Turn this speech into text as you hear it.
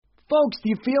Folks, do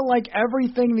you feel like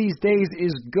everything these days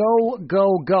is go, go,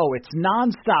 go? It's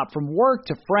nonstop from work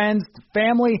to friends to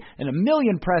family and a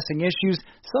million pressing issues.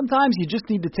 Sometimes you just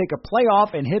need to take a play off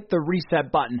and hit the reset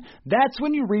button. That's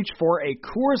when you reach for a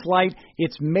Coors Light.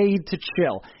 It's made to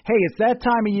chill. Hey, it's that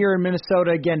time of year in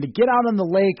Minnesota again to get out on the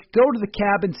lake, go to the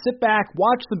cabin, sit back,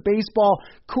 watch the baseball.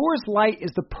 Coors Light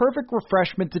is the perfect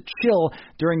refreshment to chill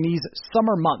during these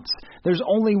summer months. There's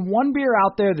only one beer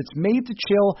out there that's made to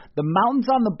chill. The mountains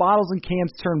on the bottles and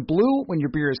cans turn blue when your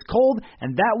beer is cold,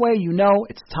 and that way you know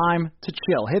it's time to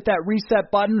chill. Hit that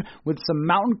reset button with some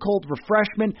mountain cold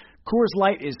refreshment. Coors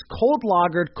Light is cold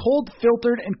lagered, cold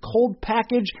filtered, and cold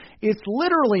packaged. It's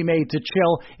literally made to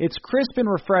chill. It's crisp and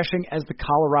refreshing as the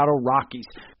Colorado Rockies.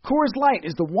 Coors Light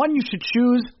is the one you should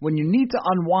choose when you need to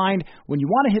unwind, when you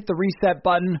want to hit the reset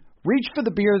button. Reach for the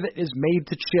beer that is made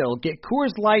to chill. Get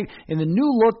Coors Light in the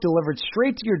new look delivered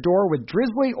straight to your door with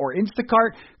Drizzly or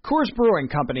Instacart. Coors Brewing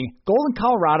Company, Golden,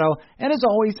 Colorado, and as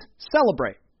always,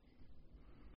 celebrate.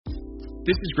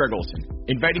 This is Greg Olson,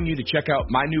 inviting you to check out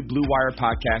my new Blue Wire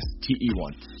podcast,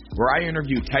 TE1, where I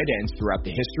interview tight ends throughout the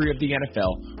history of the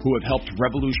NFL who have helped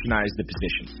revolutionize the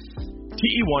position.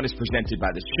 TE1 is presented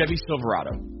by the Chevy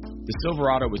Silverado. The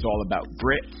Silverado is all about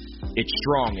grit. It's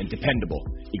strong and dependable,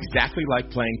 exactly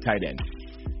like playing tight end.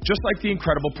 Just like the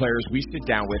incredible players we sit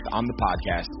down with on the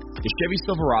podcast, the Chevy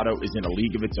Silverado is in a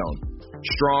league of its own.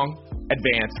 Strong,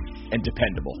 advanced, and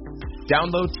dependable.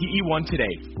 Download TE1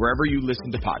 today, wherever you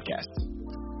listen to podcasts.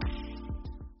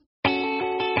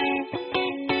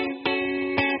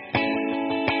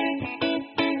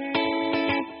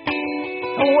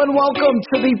 Hello and welcome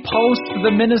to the Post.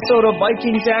 The Minnesota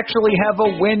Vikings actually have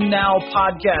a win now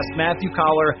podcast. Matthew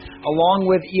Coller along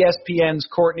with ESPN's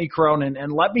Courtney Cronin.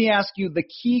 And let me ask you the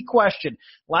key question.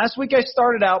 Last week I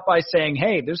started out by saying,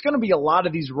 hey, there's going to be a lot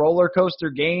of these roller coaster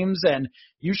games and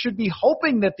you should be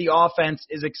hoping that the offense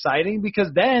is exciting because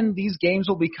then these games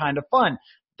will be kind of fun.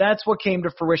 That's what came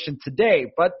to fruition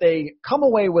today. But they come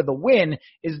away with a win.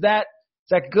 Is that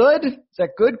good? Is that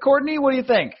good, Courtney? What do you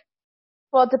think?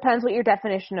 Well, it depends what your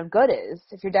definition of good is.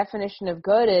 If your definition of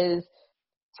good is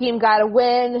team got a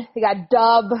win, they got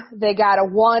dub, they got a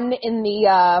 1 in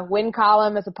the win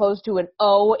column as opposed to an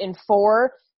O in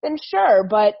 4, then sure.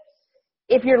 But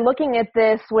if you're looking at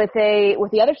this with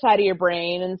the other side of your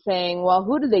brain and saying, well,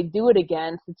 who do they do it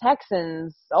against? The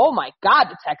Texans. Oh my God,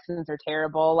 the Texans are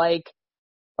terrible. Like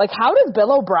how does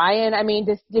Bill O'Brien? I mean,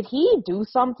 did he do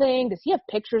something? Does he have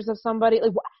pictures of somebody?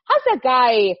 Like, how's that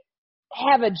guy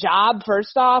have a job,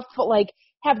 first off, like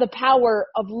have the power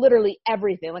of literally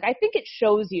everything? Like, I think it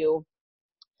shows you,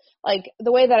 like,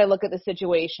 the way that I look at the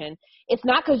situation, it's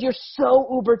not because you're so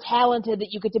uber talented that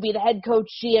you get to be the head coach,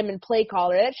 GM, and play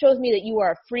caller. That shows me that you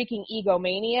are a freaking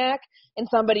egomaniac and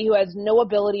somebody who has no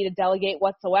ability to delegate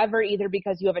whatsoever, either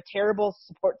because you have a terrible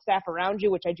support staff around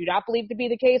you, which I do not believe to be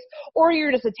the case, or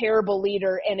you're just a terrible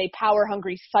leader and a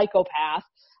power-hungry psychopath.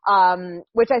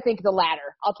 Which I think the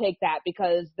latter. I'll take that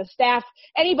because the staff,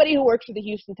 anybody who works for the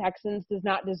Houston Texans does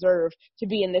not deserve to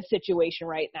be in this situation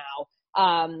right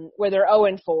now, where they're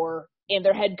 0-4 and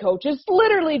their head coach is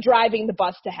literally driving the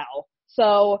bus to hell.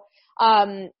 So,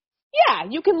 yeah,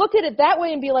 you can look at it that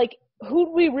way and be like,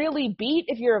 who'd we really beat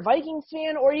if you're a Vikings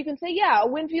fan? Or you can say, yeah, a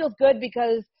win feels good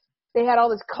because they had all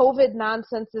this COVID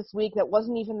nonsense this week that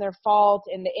wasn't even their fault,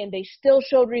 and they still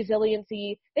showed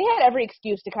resiliency. They had every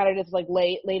excuse to kind of just like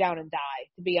lay down and die,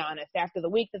 to be honest, after the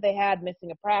week that they had,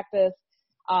 missing a practice.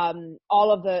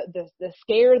 All of the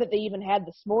scare that they even had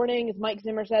this morning, as Mike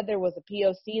Zimmer said, there was a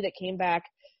POC that came back,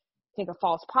 I think a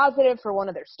false positive for one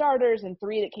of their starters, and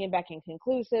 3 that came back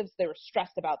inconclusive. So they were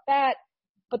stressed about that.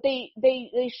 But they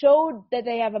showed that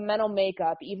they have a mental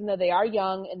makeup, even though they are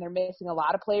young and they're missing a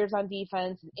lot of players on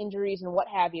defense and injuries and what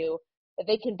have you, that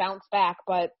they can bounce back.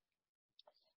 But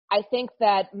I think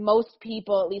that most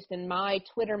people, at least in my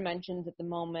Twitter mentions at the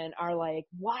moment, are like,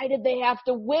 why did they have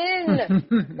to win?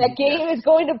 That game is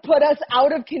going to put us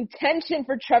out of contention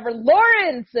for Trevor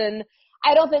Lawrence. And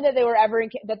I don't think that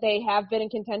they have been in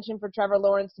contention for Trevor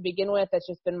Lawrence to begin with. That's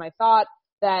just been my thought,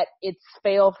 that it's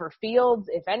fail for Fields,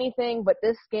 if anything. But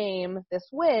this game, this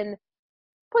win,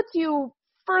 puts you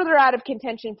further out of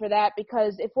contention for that,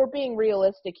 because if we're being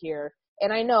realistic here,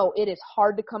 and I know it is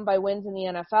hard to come by wins in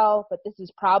the NFL, but this is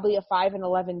probably a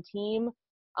 5-11 team,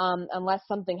 unless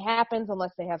something happens,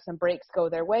 unless they have some breaks go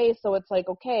their way. So it's like,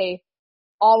 okay,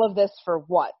 all of this for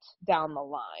what down the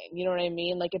line? You know what I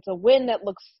mean? Like, it's a win that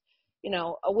looks,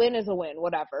 a win is a win,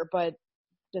 whatever, but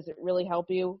does it really help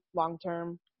you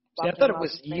long-term? See, I thought it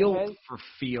was yield for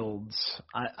Fields.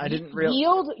 I didn't really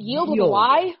yield with a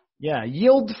Y? Yeah,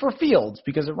 yield for Fields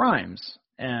because it rhymes,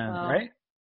 and right?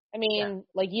 I mean,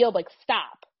 like yield, like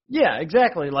stop. Yeah,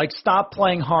 exactly. Like, stop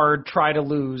playing hard, try to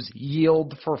lose,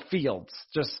 yield for Fields.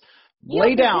 Just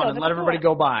lay down and let everybody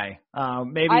go by.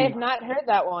 Maybe. I have not heard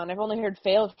that one. I've only heard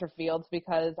failed for Fields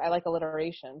because I like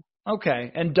alliteration.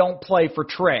 Okay, and don't play for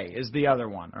Trey is the other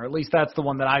one, or at least that's the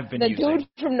one that I've been using. The dude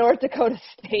from North Dakota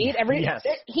State. Yes.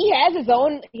 He has his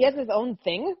own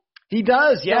thing. He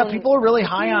does, yeah. People are really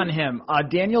high on him.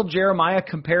 Daniel Jeremiah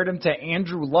compared him to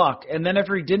Andrew Luck, and then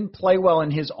after he didn't play well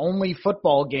in his only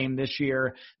football game this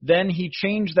year, then he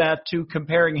changed that to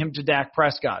comparing him to Dak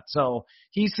Prescott. So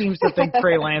he seems to think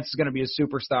Trey Lance is going to be a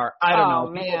superstar. I don't know.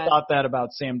 Man. People thought that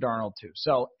about Sam Darnold too.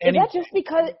 So is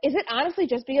it honestly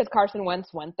just because Carson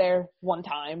Wentz went there one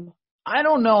time? I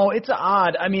don't know. It's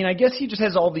odd. I mean, I guess he just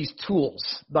has all these tools.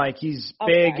 Like, he's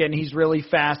big and he's really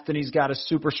fast and he's got a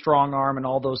super strong arm and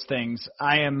all those things.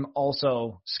 I am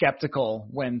also skeptical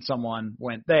when someone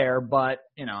went there, but,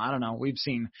 I don't know. We've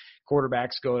seen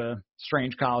quarterbacks go to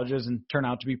strange colleges and turn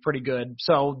out to be pretty good.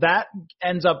 So that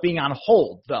ends up being on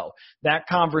hold, though, that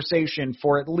conversation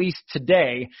for at least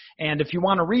today. And if you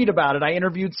want to read about it, I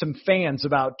interviewed some fans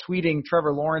about tweeting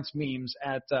Trevor Lawrence memes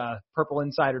at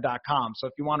purpleinsider.com. So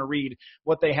if you want to read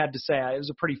what they had to say, it was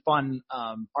a pretty fun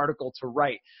article to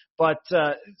write. But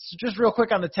so just real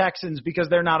quick on the Texans, because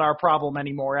they're not our problem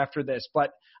anymore after this.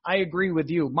 But I agree with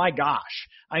you. My gosh.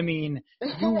 I mean,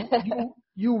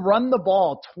 you run the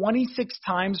ball 26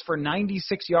 times for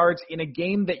 96 yards in a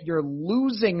game that you're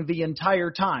losing the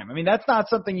entire time. I mean, that's not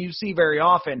something you see very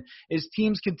often, is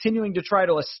teams continuing to try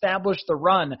to establish the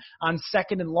run on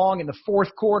second and long in the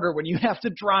fourth quarter when you have to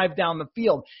drive down the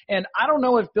field. And I don't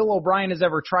know if Bill O'Brien has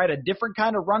ever tried a different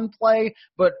kind of run play,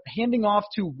 but handing off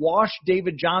to Wash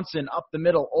David Johnson up the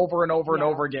middle over and over and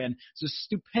over again is a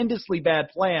stupendously bad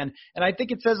plan. And I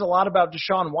think it says a lot about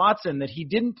Deshaun Watson that he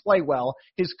didn't play well.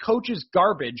 His coach is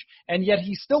garbage, and yet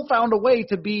he still found a way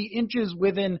to be inches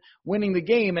within winning the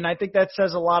game, and I think that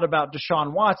says a lot about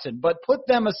Deshaun Watson. But put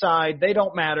them aside. They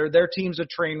don't matter. Their team's a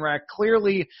train wreck.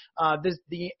 Clearly,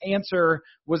 the answer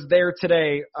was there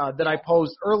today that I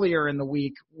posed earlier in the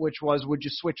week, which was, would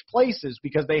you switch places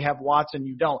because they have Watson,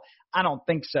 you don't? I don't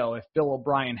think so if Bill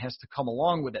O'Brien has to come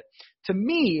along with it. To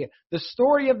me, the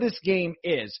story of this game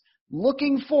is,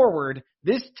 looking forward,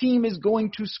 this team is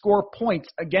going to score points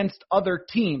against other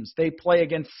teams. They play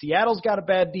against Seattle's got a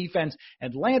bad defense.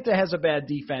 Atlanta has a bad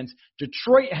defense.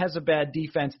 Detroit has a bad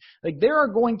defense. Like, there are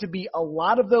going to be a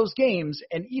lot of those games,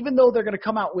 and even though they're going to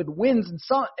come out with wins,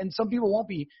 and some people won't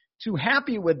be too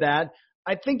happy with that,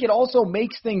 I think it also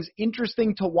makes things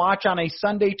interesting to watch on a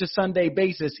Sunday-to-Sunday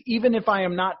basis, even if I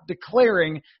am not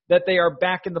declaring that they are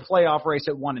back in the playoff race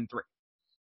at 1-3.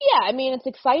 Yeah, I mean, it's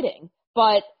exciting,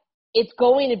 but it's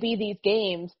going to be these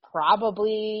games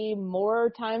probably more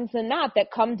times than not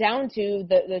that come down to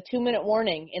the 2-minute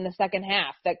warning in the second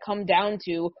half, that come down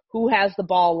to who has the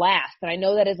ball last. And I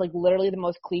know that is like literally the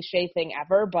most cliche thing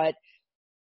ever, but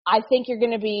I think you're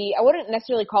going to be – I wouldn't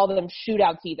necessarily call them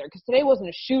shootouts either, because today wasn't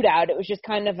a shootout. It was just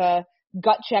kind of a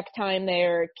gut check time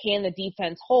there. Can the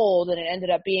defense hold? And it ended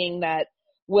up being that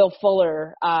Will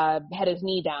Fuller had his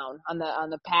knee down on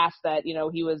the pass that,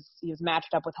 he was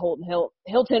matched up with Holton Hill.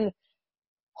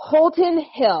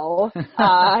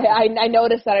 I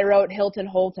noticed that I wrote Hilton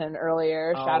Holton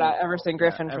earlier. Shout out Everson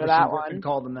Griffin for that one. Everson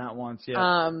called him that once,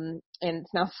 yeah. And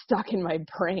it's now stuck in my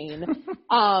brain.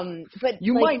 But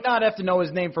you might not have to know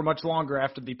his name for much longer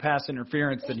after the pass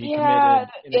interference that he committed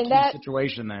in a key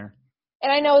situation there.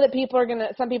 And I know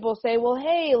that some people say, well,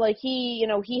 hey, like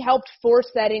he helped force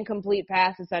that incomplete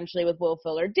pass essentially with Will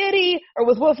Fuller. Did he? Or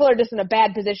was Will Fuller just in a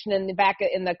bad position in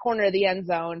the corner of the end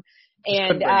zone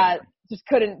and just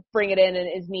couldn't bring it in, and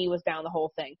his knee was down the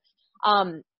whole thing?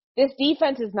 This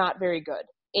defense is not very good.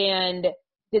 And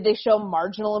did they show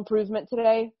marginal improvement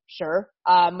today? Sure.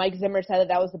 Mike Zimmer said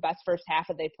that was the best first half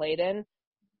that they played in.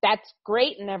 That's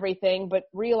great and everything, but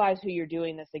realize who you're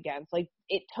doing this against. Like,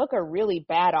 it took a really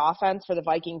bad offense for the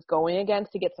Vikings going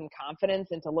against to get some confidence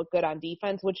and to look good on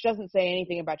defense, which doesn't say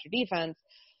anything about your defense.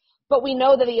 But we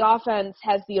know that the offense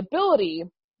has the ability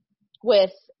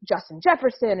with Justin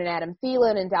Jefferson and Adam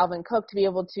Thielen and Dalvin Cook to be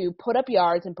able to put up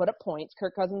yards and put up points.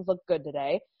 Kirk Cousins looked good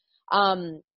today.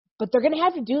 But they're going to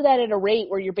have to do that at a rate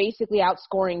where you're basically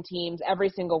outscoring teams every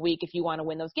single week if you want to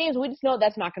win those games. We just know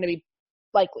that's not going to be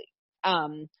likely.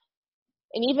 And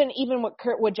even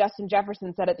what Justin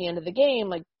Jefferson said at the end of the game,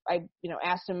 like I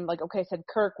asked him, like, okay, said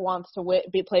Kirk wants to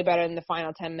play better in the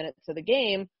final 10 minutes of the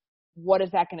game. What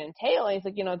is that going to entail? And he's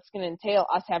like, it's going to entail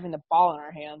us having the ball in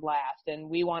our hand last, and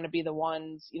we want to be the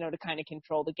ones, to kind of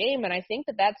control the game. And I think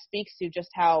that speaks to just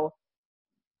how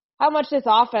much this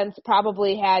offense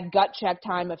probably had gut check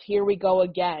time of here we go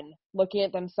again, looking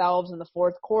at themselves in the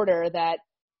fourth quarter that,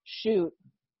 shoot,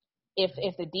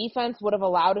 if the defense would have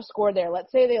allowed a score there,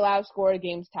 let's say they allowed a score,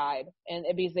 game's tied, and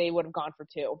because they would have gone for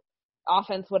 2.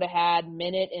 Offense would have had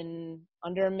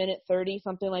under a minute 30,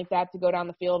 something like that, to go down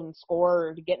the field and score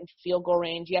or to get in field goal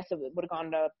range. Yes, it would have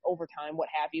gone to overtime, what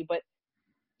have you, but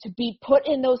to be put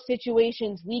in those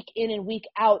situations week in and week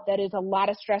out, that is a lot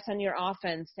of stress on your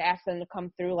offense to ask them to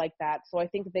come through like that. So I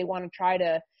think that they want to try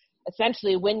to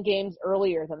essentially win games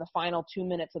earlier than the final 2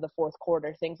 minutes of the fourth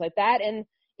quarter, things like that. And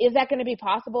is that going to be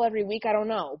possible every week? I don't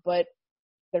know, but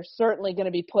they're certainly going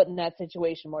to be put in that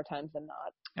situation more times than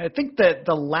not. I think that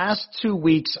the last 2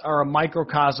 weeks are a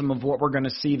microcosm of what we're going to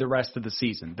see the rest of the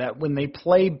season, that when they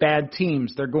play bad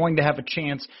teams, they're going to have a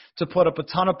chance to put up a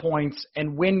ton of points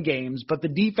and win games, but the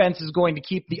defense is going to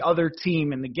keep the other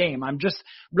team in the game. I'm just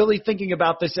really thinking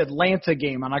about this Atlanta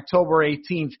game on October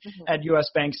 18th at US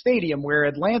Bank Stadium, where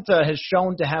Atlanta has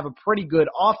shown to have a pretty good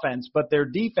offense, but their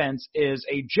defense is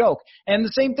a joke. And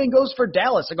the same thing goes for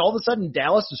Dallas. Like, all of a sudden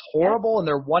Dallas is horrible and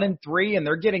they're 1-3 and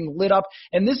they're getting lit up.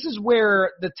 And this is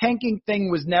where the tanking thing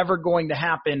was never going to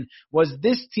happen, was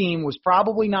this team was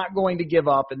probably not going to give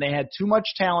up, and they had too much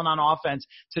talent on offense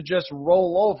to just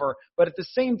roll over. But at the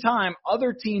same time,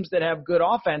 other teams that have good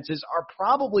offenses are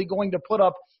probably going to put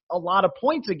up a lot of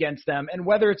points against them, and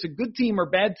whether it's a good team or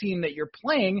bad team that you're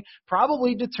playing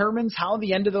probably determines how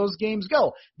the end of those games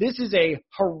go. This is a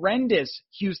horrendous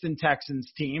Houston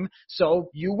Texans team, so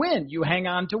you win. You hang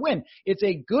on to win. It's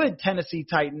a good Tennessee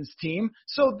Titans team,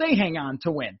 so they hang on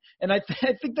to win. And I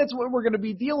think that's what we're going to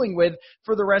be dealing with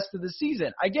for the rest of the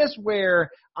season. I guess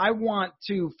where I want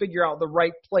to figure out the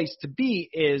right place to be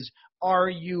is, are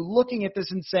you looking at this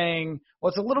and saying, well,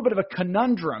 it's a little bit of a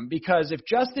conundrum, because if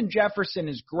Justin Jefferson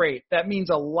is great, that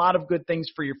means a lot of good things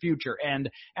for your future. And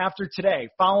after today,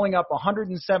 following up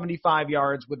 175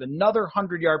 yards with another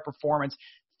 100-yard performance,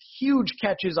 huge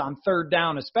catches on third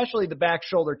down, especially the back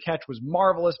shoulder catch was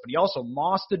marvelous, but he also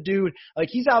mossed a dude. Like,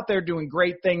 he's out there doing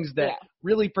great things that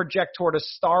really project toward a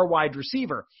star wide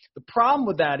receiver. The problem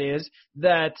with that is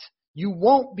that you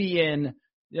won't be in,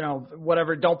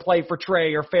 whatever, don't play for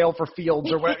Trey or fail for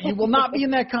Fields or whatever. You will not be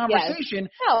in that conversation. Yes.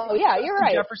 Oh, yeah, you're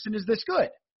right. Jefferson is this good.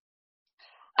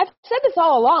 I've said this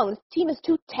all along. This team is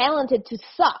too talented to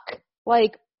suck.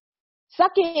 Like,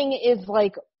 sucking is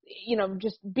like,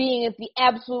 just being at the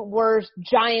absolute worst,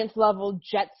 Giants level,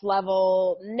 Jets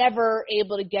level, never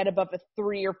able to get above a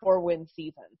 3 or 4 win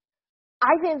season.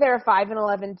 I think they're a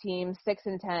 5-11 team,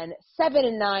 6-10,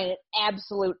 7-9,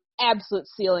 absolute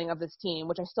ceiling of this team,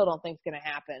 which I still don't think is going to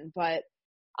happen. But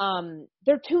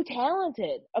they're too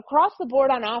talented across the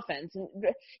board on offense. And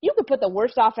you could put the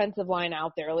worst offensive line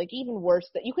out there, like even worse.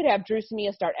 That you could have Drew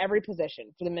Samia start every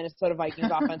position for the Minnesota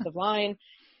Vikings offensive line,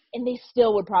 and they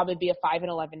still would probably be a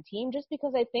 5-11 team, just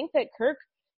because I think that Kirk,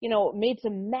 made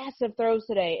some massive throws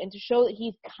today, and to show that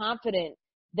he's confident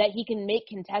that he can make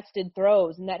contested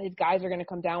throws and that his guys are going to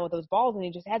come down with those balls, and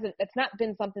he just hasn't. That's not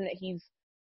been something that he's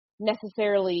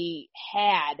necessarily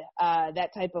had,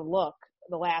 that type of look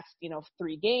the last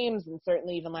 3 games, and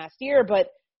certainly even last year. But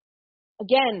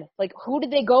again, like, who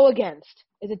did they go against?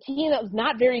 It's a team that was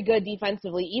not very good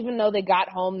defensively, even though they got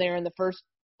home there in the first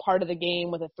part of the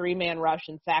game with a 3-man rush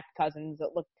and sacked Cousins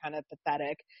that looked kind of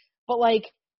pathetic. But like,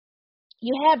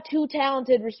 you have 2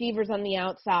 talented receivers on the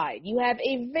outside. You have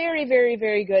a very, very,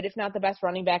 very good, if not the best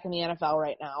running back in the NFL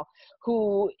right now,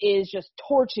 who is just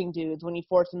torching dudes when you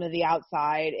force him to the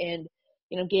outside and,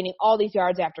 gaining all these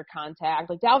yards after contact.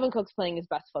 Like, Dalvin Cook's playing his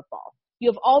best football.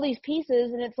 You have all these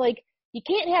pieces, and it's like, you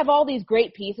can't have all these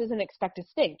great pieces and expect to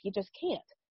stink. You just can't.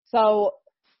 So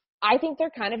I think they're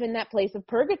kind of in that place of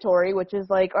purgatory, which is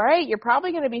like, all right, you're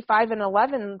probably going to be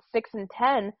 5-11,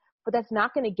 6-10, but that's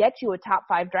not going to get you a top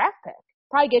 5 draft pick.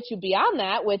 Probably get you beyond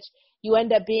that, which you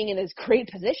end up being in this great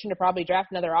position to probably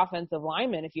draft another offensive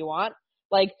lineman if you want.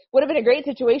 Like, would have been a great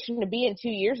situation to be in 2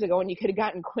 years ago, and you could have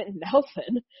gotten Quentin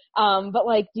Nelson. But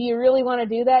like, do you really want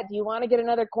to do that? Do you want to get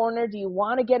another corner? Do you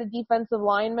want to get a defensive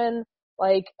lineman?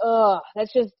 Like,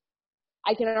 that's just,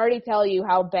 I can already tell you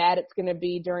how bad it's going to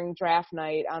be during draft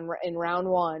night in round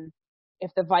 1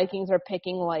 if the Vikings are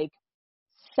picking like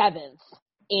 7th.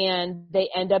 And they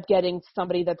end up getting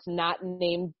somebody that's not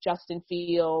named Justin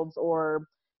Fields or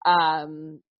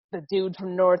the dude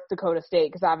from North Dakota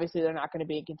State, because obviously they're not going to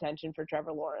be in contention for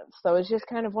Trevor Lawrence. So it's just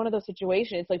kind of one of those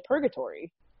situations. It's like purgatory.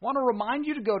 Want to remind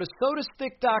you to go to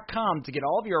sodastick.com to get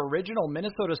all of your original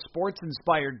Minnesota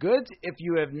sports-inspired goods. If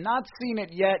you have not seen it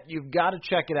yet, you've got to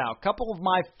check it out. A couple of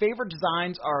my favorite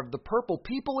designs are the Purple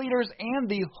People Eaters and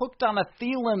the Hooked on a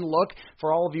Thielen look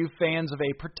for all of you fans of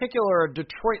a particular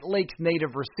Detroit Lakes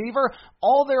native receiver.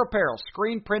 All their apparel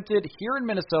screen-printed here in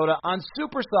Minnesota on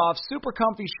super soft, super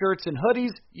comfy shirts and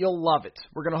hoodies. you'll love it.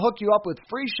 We're going to hook you up with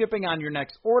free shipping on your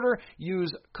next order.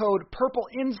 Use code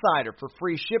PurpleInsider for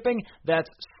free shipping. That's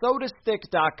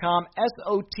sotastick.com,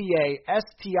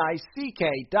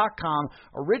 SOTASTICK.com.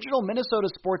 Original Minnesota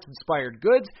sports-inspired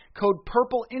goods. Code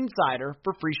PurpleInsider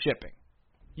for free shipping.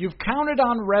 You've counted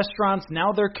on restaurants,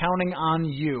 now they're counting on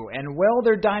you. And while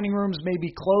their dining rooms may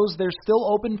be closed, they're still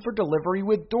open for delivery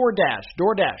with DoorDash.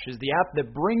 DoorDash is the app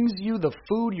that brings you the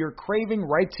food you're craving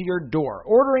right to your door.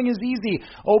 Ordering is easy.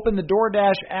 Open the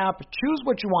DoorDash app, choose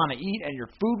what you want to eat, and your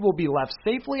food will be left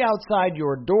safely outside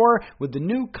your door with the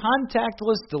new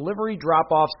contactless delivery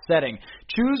drop-off setting.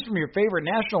 Choose from your favorite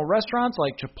national restaurants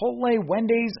like Chipotle,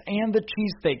 Wendy's, and the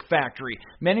Cheesesteak Factory.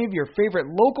 Many of your favorite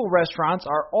local restaurants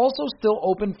are also still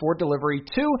open for delivery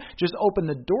too. Just open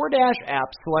the DoorDash app,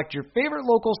 select your favorite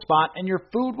local spot, and your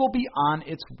food will be on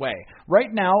its way.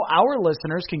 Right now, our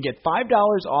listeners can get $5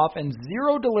 off and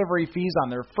zero delivery fees on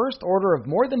their first order of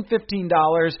more than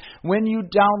 $15 when you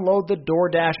download the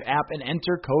DoorDash app and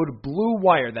enter code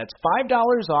BLUEWIRE. That's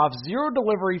 $5 off, zero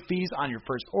delivery fees on your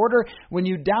first order when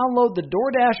you download the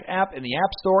DoorDash app in the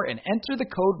App Store and enter the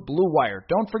code BLUEWIRE.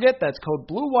 Don't forget, that's code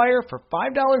BLUEWIRE for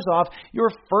 $5 off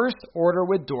your first order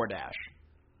with DoorDash.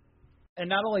 And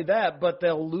not only that, but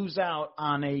they'll lose out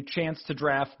on a chance to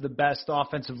draft the best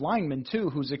offensive lineman, too,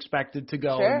 who's expected to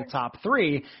go in the top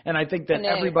 3. And I think that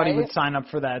everybody would sign up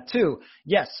for that, too.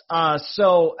 Yes.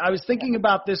 So I was thinking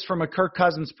about this from a Kirk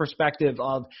Cousins perspective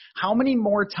of how many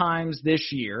more times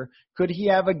this year could he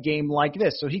have a game like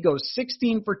this? So he goes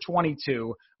 16 for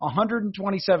 22,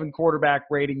 127 quarterback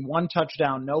rating, 1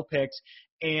 touchdown, no picks,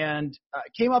 and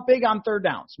came up big on third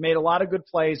downs, made a lot of good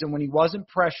plays, and when he wasn't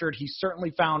pressured, he certainly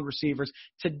found receivers.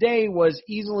 Today was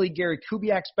easily Gary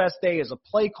Kubiak's best day as a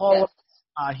play caller.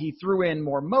 Yes. He threw in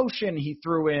more motion. He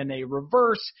threw in a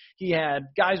reverse. He had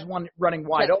guys running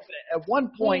wide open. At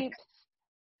one point,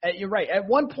 you're right. At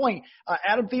one point,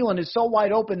 Adam Thielen is so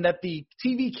wide open that the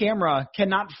TV camera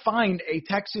cannot find a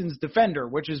Texans defender,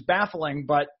 which is baffling,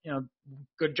 but,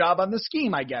 good job on the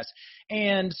scheme, I guess.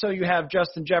 And so you have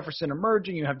Justin Jefferson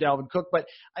emerging, you have Dalvin Cook, but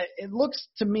it looks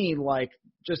to me like,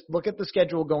 just look at the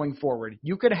schedule going forward.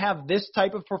 You could have this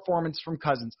type of performance from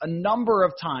Cousins a number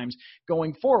of times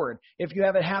going forward. If you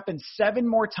have it happen 7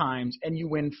 more times and you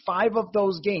win 5 of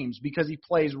those games because he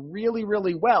plays really,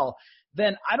 really well,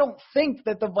 then I don't think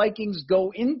that the Vikings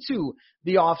go into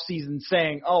the offseason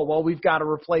saying, oh, well, we've got to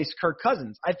replace Kirk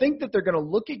Cousins. I think that they're going to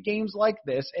look at games like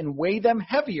this and weigh them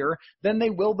heavier than they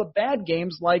will the bad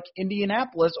games like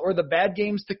Indianapolis or the bad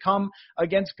games to come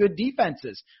against good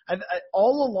defenses.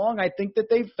 All along, I think that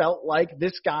they felt like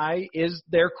this guy is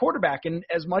their quarterback. And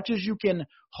as much as you can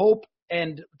hope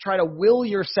and try to will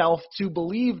yourself to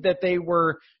believe that they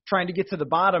were trying to get to the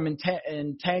bottom and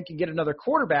tank and get another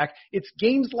quarterback, it's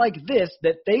games like this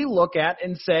that they look at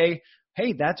and say,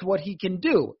 hey, that's what he can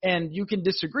do. And you can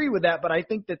disagree with that, but I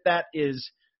think that that is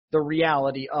the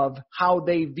reality of how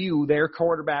they view their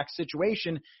quarterback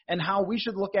situation and how we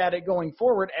should look at it going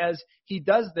forward as he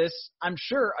does this, I'm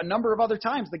sure, a number of other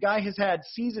times. The guy has had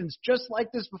seasons just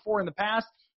like this before in the past.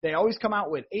 They always come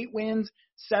out with 8 wins,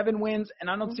 7 wins,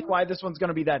 and I don't see why this one's going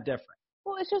to be that different.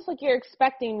 Well, it's just like you're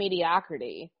expecting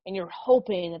mediocrity, and you're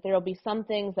hoping that there will be some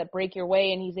things that break your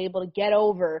way, and he's able to get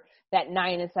over that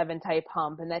 9-7 type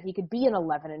hump, and that he could be an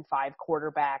 11-5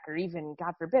 quarterback, or even,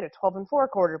 God forbid, a 12-4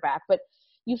 quarterback. But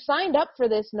you signed up for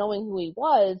this knowing who he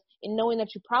was, and knowing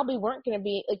that you probably weren't going to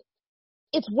be like.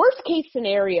 It's worst case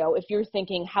scenario if you're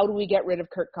thinking, how do we get rid of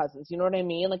Kirk Cousins? You know what I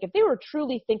mean? Like if they were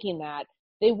truly thinking that,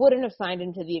 they wouldn't have signed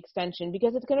into the extension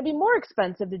because it's going to be more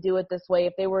expensive to do it this way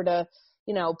if they were to,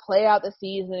 play out the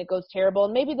season and it goes terrible.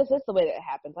 And maybe this is the way that it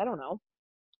happens. I don't know.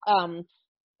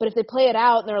 But if they play it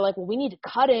out and they're like, well, we need to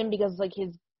cut him because like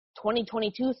his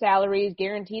 2022 salary is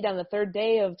guaranteed on the 3rd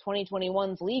day of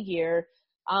 2021's league year,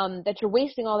 that you're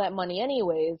wasting all that money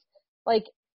anyways. Like,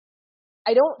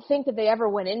 I don't think that they ever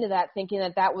went into that thinking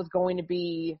that that was going to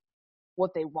be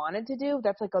what they wanted to do.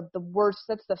 That's like the worst,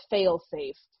 that's the fail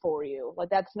safe for you. Like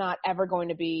that's not ever going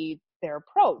to be their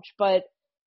approach. But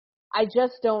I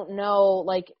just don't know,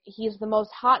 like he's the most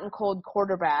hot and cold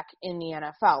quarterback in the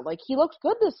NFL. Like he looked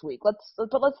good this week. But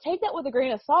let's take that with a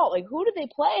grain of salt. Like who did they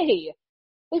play?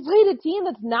 They played a team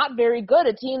that's not very good,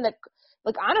 a team that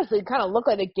like honestly kind of looked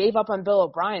like they gave up on Bill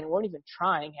O'Brien and weren't even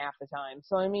trying half the time.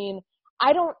 So I mean,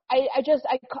 I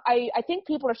think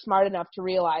people are smart enough to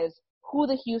realize who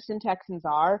the Houston Texans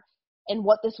are and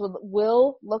what this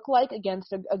will look like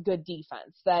against a good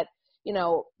defense. That,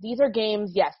 these are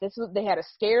games, yes, they had a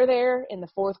scare there in the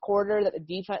 4th quarter that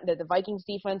the Vikings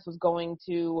defense was going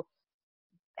to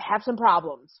have some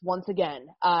problems once again.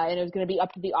 And it was going to be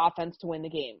up to the offense to win the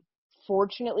game.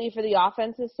 unfortunately for the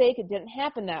offense's sake, it didn't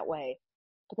happen that way.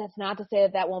 But that's not to say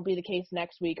that won't be the case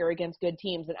next week or against good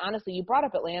teams. And honestly, you brought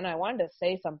up Atlanta. I wanted to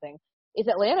say something. Is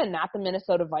Atlanta not the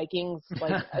Minnesota Vikings,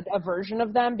 like a version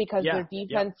of them? Because their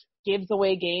defense gives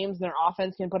away games, and their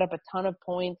offense can put up a ton of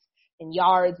points and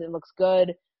yards. It looks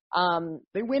good.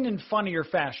 They win in funnier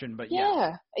fashion, but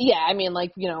yeah. I mean,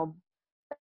 like,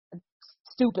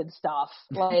 stupid stuff.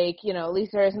 Like, at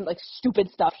least there isn't like stupid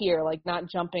stuff here, like not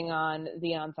jumping on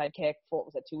the onside kick. What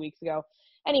was it, 2 weeks ago?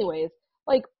 Anyways,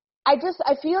 like, I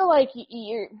feel like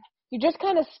you're just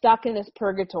kind of stuck in this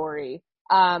purgatory,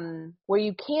 where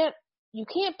you can't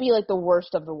be like the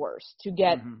worst of the worst to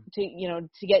get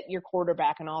to get your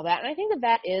quarterback and all that. And I think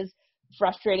that is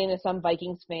frustrating to some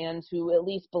Vikings fans who at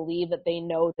least believe that they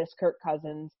know this Kirk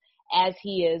Cousins as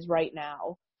he is right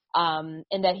now,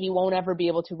 and that he won't ever be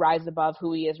able to rise above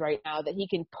who he is right now, that he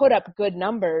can put up good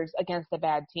numbers against a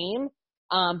bad team,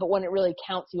 but when it really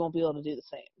counts, he won't be able to do the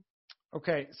same.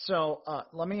 Okay, so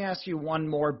let me ask you one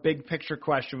more big picture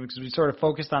question, because we sort of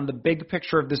focused on the big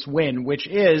picture of this win, which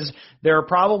is there are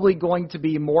probably going to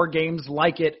be more games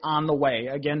like it on the way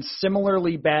against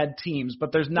similarly bad teams,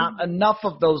 but there's not enough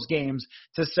of those games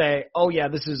to say, oh yeah,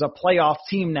 this is a playoff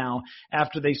team now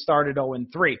after they started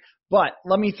 0-3. But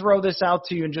let me throw this out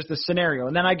to you in just a scenario,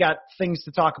 and then I got things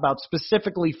to talk about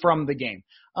specifically from the game.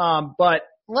 But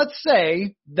let's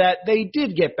say that they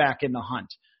did get back in the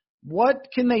hunt. What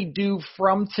can they do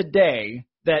from today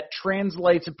that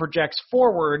translates and projects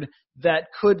forward that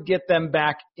could get them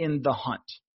back in the hunt?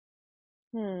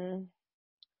 Well,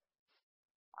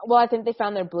 I think they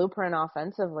found their blueprint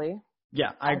offensively.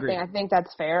 Yeah, I agree. I think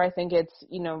that's fair. I think it's,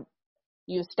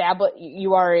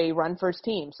 you are a run first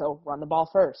team, so run the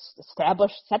ball first. Set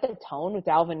the tone with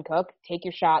Dalvin Cook. Take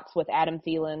your shots with Adam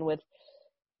Thielen, with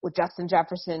Justin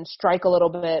Jefferson. Strike a little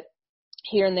bit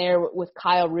here and there with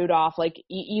Kyle Rudolph. Like,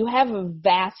 you have a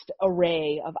vast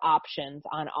array of options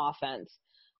on offense.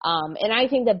 And I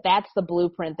think that that's the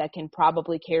blueprint that can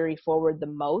probably carry forward the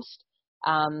most,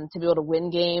 to be able to win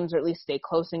games or at least stay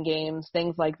close in games,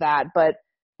 things like that. But,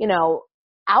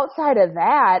 outside of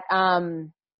that,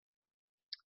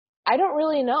 I don't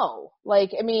really know.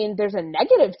 Like, I mean, there's a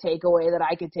negative takeaway that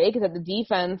I could take is that the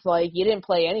defense, like, you didn't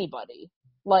play anybody.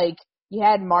 Like, you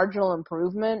had marginal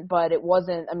improvement, but it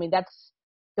wasn't,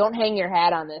 don't hang your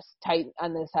hat on this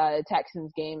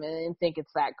Texans game and think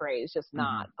it's that great. It's just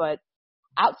not. But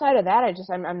outside of that,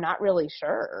 I'm not really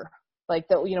sure. Like,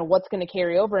 what's going to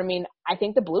carry over. I mean, I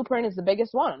think the blueprint is the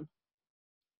biggest one.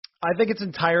 I think it's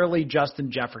entirely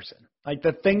Justin Jefferson. Like,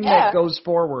 the thing that goes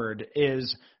forward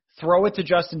is throw it to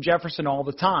Justin Jefferson all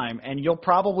the time, and you'll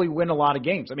probably win a lot of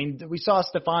games. I mean, we saw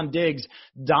Stephon Diggs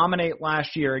dominate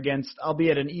last year against,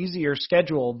 albeit an easier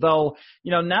schedule, though,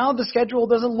 now the schedule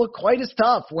doesn't look quite as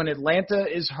tough when Atlanta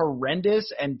is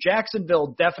horrendous, and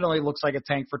Jacksonville definitely looks like a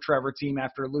tank for Trevor team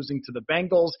after losing to the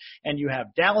Bengals, and you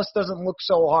have Dallas doesn't look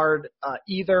so hard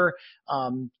either.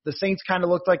 The Saints kind of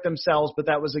looked like themselves, but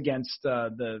that was against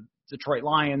the Detroit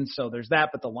Lions, so there's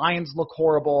that, but the Lions look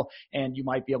horrible, and you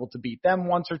might be able to beat them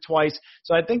once or twice.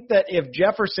 So I think that if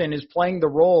Jefferson is playing the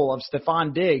role of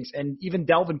Stephon Diggs, and even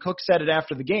Dalvin Cook said it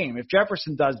after the game, if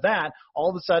Jefferson does that, all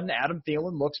of a sudden Adam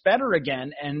Thielen looks better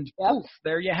again, and poof,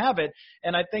 there you have it.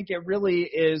 And I think it really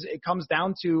it comes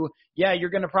down to, you're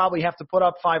going to probably have to put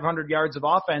up 500 yards of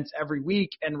offense every week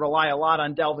and rely a lot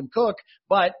on Dalvin Cook,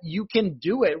 but you can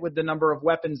do it with the number of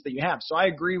weapons that you have. So I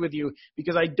agree with you,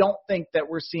 because I don't think that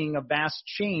we're seeing a vast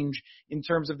change in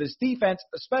terms of this defense,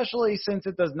 especially since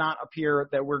it does not appear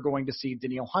that we're going to see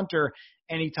Danielle Hunter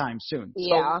anytime soon.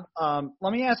 Yeah. So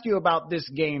let me ask you about this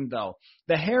game, though.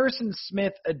 The Harrison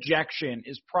Smith ejection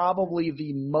is probably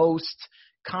the most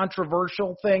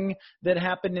controversial thing that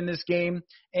happened in this game.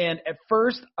 And at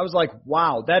first I was like,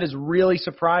 wow, that is really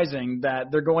surprising that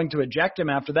they're going to eject him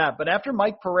after that. But after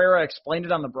Mike Pereira explained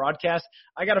it on the broadcast,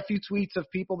 I got a few tweets of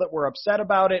people that were upset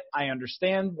about it. I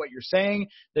understand what you're saying,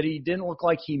 that he didn't look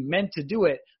like he meant to do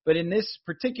it. But in this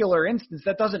particular instance,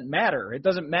 that doesn't matter. It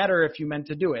doesn't matter if you meant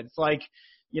to do it. It's like,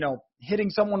 hitting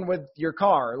someone with your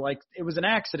car. Like, it was an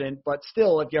accident, but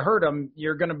still, if you hurt them,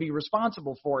 you're going to be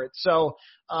responsible for it. So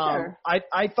Sure.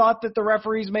 I thought that the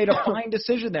referees made a fine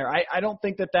decision there. I don't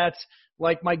think that that's,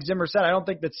 like Mike Zimmer said, I don't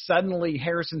think that suddenly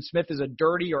Harrison Smith is a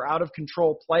dirty or out of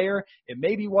control player. It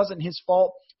maybe wasn't his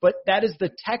fault, but that is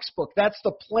the textbook. That's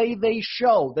the play they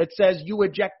show that says you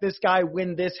eject this guy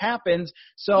when this happens.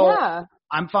 So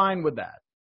I'm fine with that.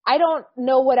 I don't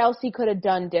know what else he could have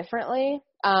done differently.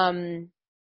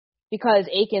 Because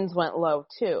Akins went low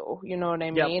too, you know what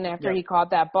I mean? After he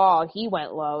caught that ball, he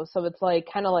went low. So it's like,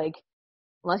 kind of like,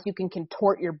 unless you can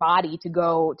contort your body to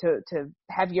go to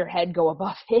have your head go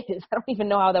above his. I don't even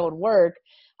know how that would work.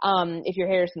 If you're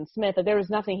Harrison Smith, like, there was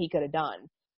nothing he could have done.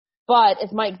 But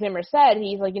as Mike Zimmer said,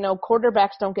 he's like,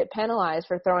 quarterbacks don't get penalized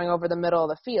for throwing over the middle of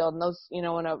the field. And those,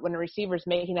 when a receiver's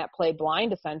making that play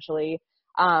blind, essentially,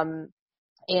 and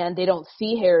they don't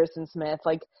see Harrison Smith,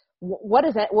 like, what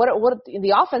is that? What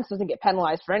the offense doesn't get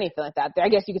penalized for anything like that. I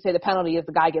guess you could say the penalty is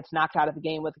the guy gets knocked out of the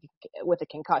game with a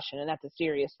concussion, and that's a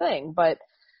serious thing. But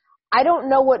I don't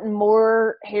know what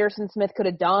more Harrison Smith could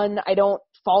have done. I don't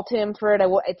fault him for it.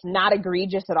 It's not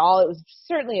egregious at all. It was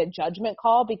certainly a judgment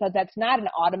call because that's not an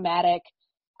automatic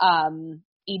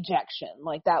ejection.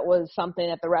 Like, that was something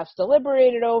that the refs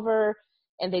deliberated over,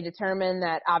 and they determined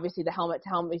that obviously the helmet to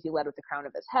helmet, he led with the crown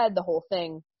of his head, the whole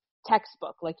thing,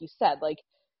 textbook, like you said. Like,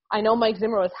 I know Mike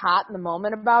Zimmer was hot in the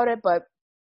moment about it, but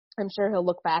I'm sure he'll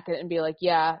look back at it and be like,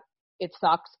 yeah, it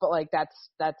sucks, but like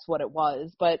that's what it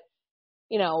was. But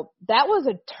that was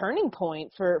a turning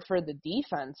point for the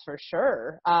defense for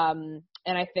sure. And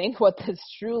I think what this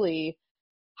truly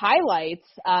highlights,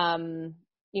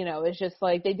 is just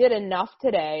like they did enough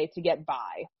today to get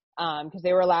by, because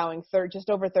they were allowing just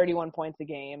over 31 points a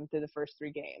game through the first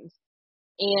 3 games.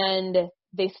 And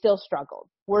they still struggled.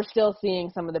 We're still seeing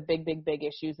some of the big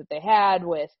issues that they had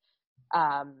with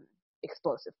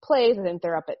explosive plays. I think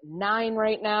they're up at 9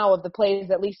 right now of the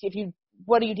plays, at least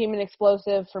what do you deem an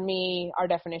explosive? For me, our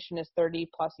definition is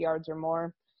 30-plus yards or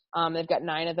more. They've got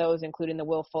 9 of those, including the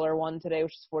Will Fuller one today,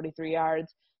 which is 43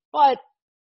 yards. But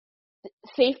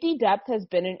safety depth has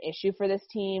been an issue for this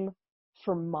team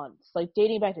for months, like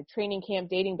dating back to training camp,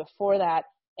 dating before that,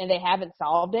 and they haven't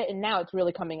solved it. And now it's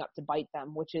really coming up to bite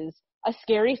them, which is a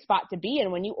scary spot to be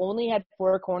in when you only had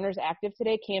 4 corners active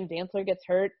today. Cam Dantzler gets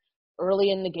hurt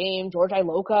early in the game. George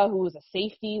Iloka, who was a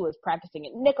safety, was practicing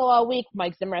at nickel all week.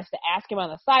 Mike Zimmer has to ask him on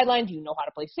the sideline, do you know how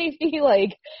to play safety?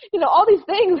 Like, all these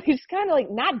things. He's kind of like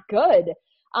not good.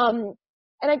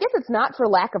 And I guess it's not for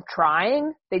lack of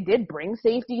trying. They did bring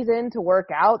safeties in to work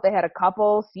out. They had a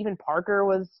couple. Stephen Parker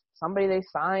was somebody they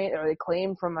signed or they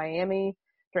claimed from Miami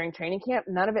during training camp.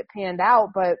 None of it panned out,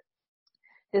 but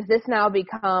does this now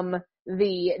become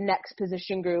the next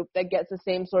position group that gets the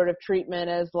same sort of treatment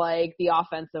as like the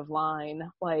offensive line?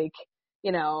 Like,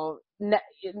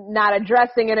 not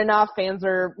addressing it enough. Fans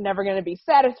are never going to be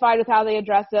satisfied with how they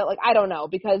address it. Like, I don't know,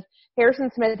 because Harrison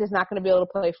Smith is not going to be able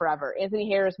to play forever. Anthony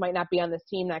Harris might not be on this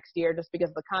team next year just because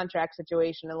of the contract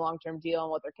situation and long-term deal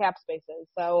and what their cap space is.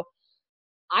 So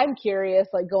I'm curious,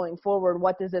 like, going forward,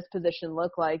 what does this position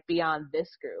look like beyond this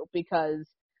group? Because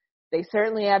they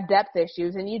certainly have depth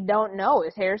issues, and you don't know.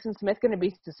 Is Harrison Smith going to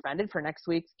be suspended for next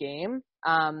week's game?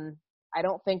 I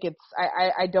don't think it's –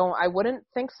 I wouldn't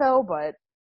think so, but,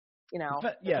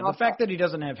 the fact that he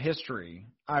doesn't have history,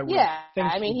 I would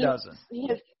think he doesn't.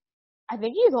 I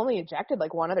think he's only ejected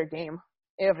like one other game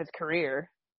of his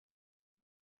career.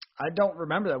 I don't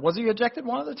remember that. Was he ejected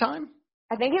one other time?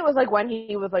 I think it was like when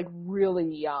he was like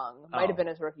really young. Might have been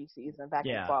his rookie season back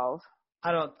in 12.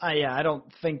 I don't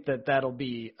think that'll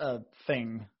be a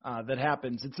thing that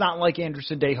happens. It's not like Andrew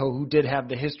Sandejo, who did have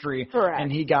the history. Correct.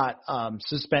 And he got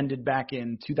suspended back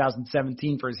in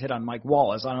 2017 for his hit on Mike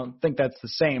Wallace. I don't think that's the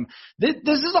same. This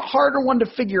is a harder one to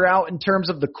figure out in terms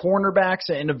of the cornerbacks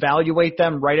and evaluate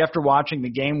them right after watching the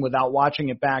game without watching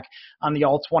it back on the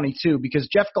All-22, because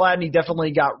Jeff Gladney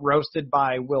definitely got roasted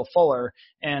by Will Fuller,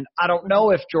 and I don't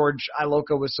know if George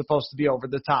Iloka was supposed to be over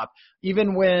the top.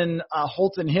 Even when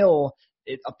Holton Hill,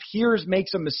 it appears,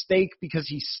 makes a mistake because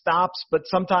he stops, but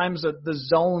sometimes the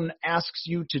zone asks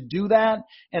you to do that,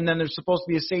 and then there's supposed to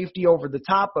be a safety over the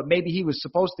top, but maybe he was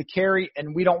supposed to carry,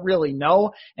 and we don't really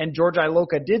know, and George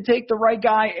Iloka did take the right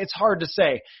guy. It's hard to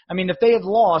say. I mean, if they had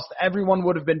lost, everyone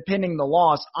would have been pinning the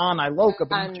loss on Iloka,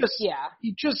 but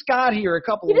he just got here a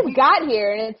couple of weeks. He just got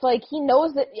here, and it's like he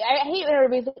knows that. I hate when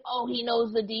everybody's like, oh, he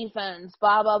knows the defense,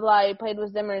 blah, blah, blah. He played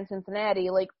with Zimmer in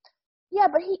Cincinnati. Like, yeah,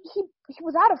 but he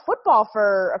was out of football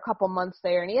for a couple months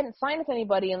there, and he hadn't signed with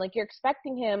anybody, and, like, you're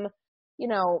expecting him,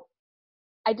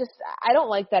 I don't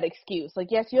like that excuse. Like,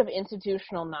 yes, you have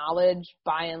institutional knowledge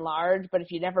by and large, but if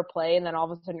you never play and then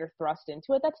all of a sudden you're thrust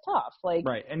into it, that's tough. Like,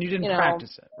 right, and you didn't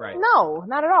practice it, right? No,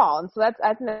 not at all. And so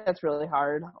I think that's really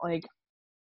hard. Like,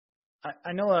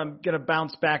 I know I'm going to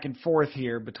bounce back and forth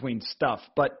here between stuff,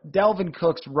 but Dalvin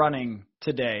Cook's running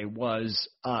today was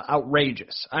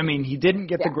outrageous. I mean, he didn't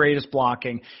get the greatest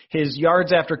blocking. His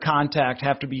yards after contact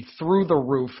have to be through the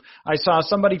roof. I saw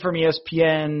somebody from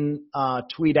ESPN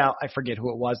tweet out, I forget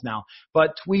who it was now,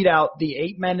 but tweet out the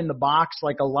 8 men in the box,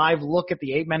 like a live look at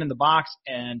the 8 men in the box,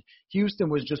 and Houston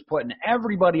was just putting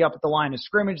everybody up at the line of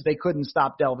scrimmage. They couldn't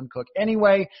stop Dalvin Cook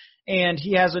anyway, and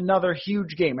he has another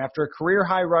huge game after a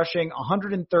career-high rushing,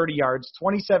 130 yards,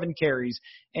 27 carries,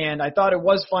 and I thought it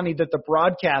was funny that the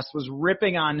broadcast was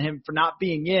ripping on him for not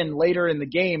being in later in the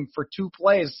game for 2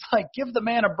 plays. It's like, give the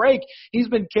man a break. He's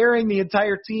been carrying the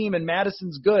entire team, and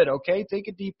Madison's good, okay? Take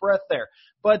a deep breath there.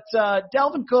 But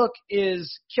Dalvin Cook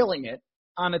is killing it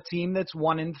on a team that's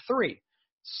 1-3.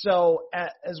 So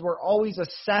as we're always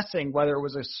assessing whether it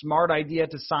was a smart idea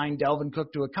to sign Dalvin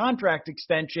Cook to a contract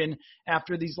extension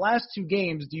after these last 2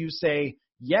 games, do you say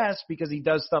yes because he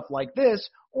does stuff like this,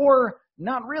 or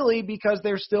not really because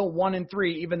they're still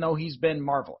 1-3 even though he's been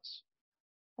marvelous?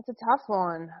 That's a tough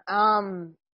one.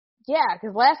 Yeah,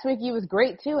 because last week he was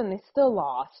great too, and they still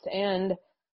lost. And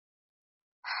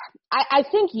I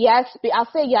think yes.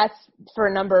 I'll say yes for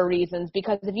a number of reasons.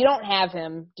 Because if you don't have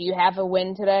him, do you have a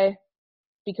win today?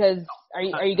 Because are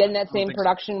you getting that same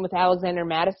production with Alexander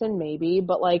Madison? Maybe,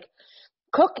 but like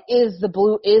Cook is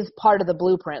part of the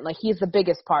blueprint. Like he's the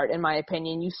biggest part, in my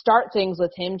opinion. You start things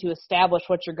with him to establish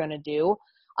what you're going to do.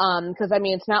 Because I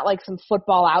mean, it's not like some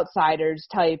Football Outsiders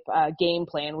type game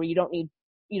plan where you don't need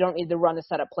the run to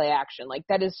set up play action. Like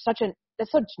that's such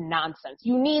nonsense.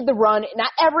 You need the run,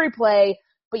 not every play,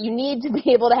 but you need to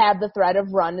be able to have the threat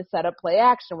of run to set up play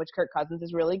action, which Kirk Cousins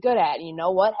is really good at. And you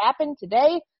know what happened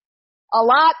today? A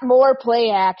lot more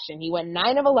play action. He went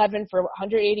 9 of 11 for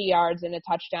 180 yards and a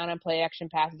touchdown on play action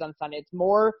passes on Sunday. It's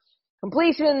more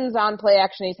completions on play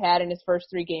action he's had in his first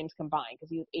 3 games combined because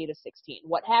he was 8 of 16.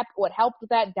 What helped with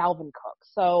that? Dalvin Cook.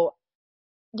 So,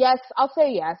 yes, I'll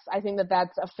say yes. I think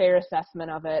that's a fair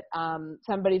assessment of it.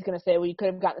 Somebody's going to say, well, you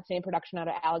could have gotten the same production out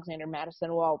of Alexander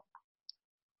Madison. Well,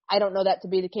 I don't know that to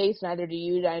be the case. Neither do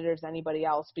you. Neither does anybody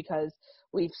else because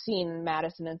we've seen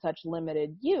Madison in such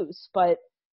limited use. But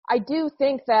I do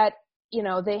think that, you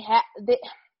know, they're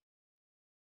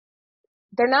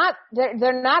not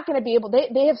going to be able.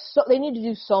 They need to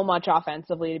do so much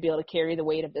offensively to be able to carry the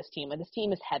weight of this team, and this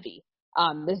team is heavy.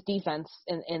 This defense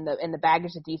in the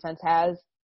baggage the defense has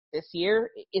this year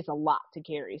is a lot to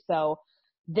carry. So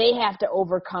they have to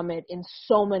overcome it in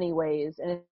so many ways,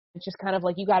 and it's just kind of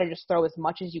like you got to just throw as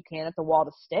much as you can at the wall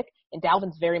to stick. And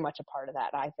Dalvin's very much a part of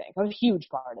that, I think. A huge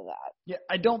part of that. Yeah,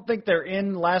 I don't think they're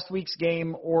in last week's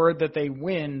game or that they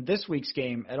win this week's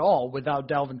game at all without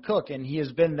Dalvin Cook. And he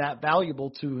has been that valuable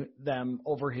to them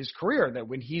over his career that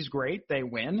when he's great, they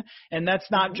win. And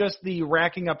that's not just the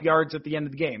racking up yards at the end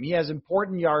of the game. He has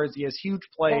important yards. He has huge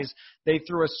plays. They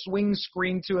threw a swing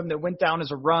screen to him that went down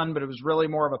as a run, but it was really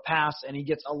more of a pass. And he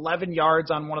gets 11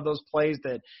 yards on one of those plays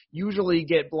that usually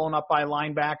get blown up by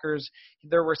linebackers.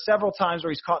 There were several times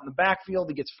where he's caught in the backfield.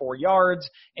 He gets 4 yards.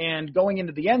 And going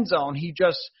into the end zone, he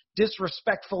just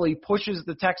disrespectfully pushes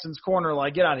the Texans corner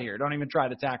like, get out of here. Don't even try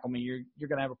to tackle me. You're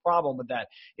going to have a problem with that.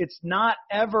 It's not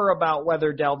ever about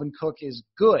whether Dalvin Cook is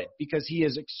good because he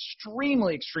is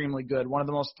extremely, extremely good. One of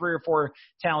the most 3 or 4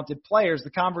 talented players.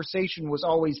 The conversation was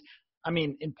always, I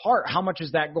mean, in part, how much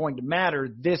is that going to matter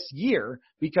this year?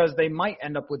 Because they might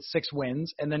end up with 6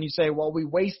 wins. And then you say, well, we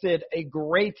wasted a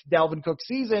great Dalvin Cook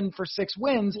season for 6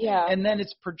 wins. Yeah. And then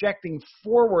it's projecting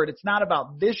forward. It's not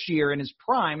about this year in his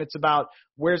prime. It's about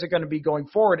where's it going to be going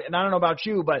forward. And I don't know about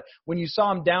you, but when you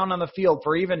saw him down on the field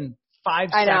for even 5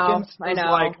 seconds, it was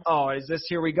like, oh, is this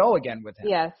here we go again with him?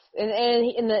 Yes. And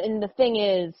the thing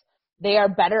is, they are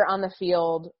better on the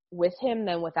field with him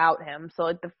than without him. So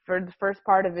like for the first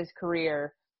part of his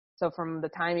career, so from the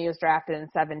time he was drafted in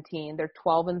 2017, they're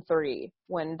 12-3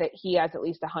 when he has at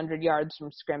least 100 yards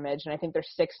from scrimmage, and I think they're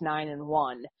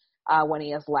 6-9-1 when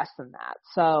he has less than that.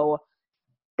 So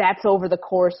that's over the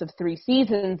course of 3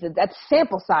 seasons. That's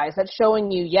sample size. That's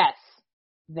showing you, yes,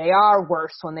 they are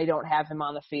worse when they don't have him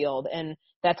on the field, and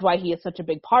that's why he is such a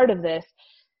big part of this.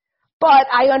 But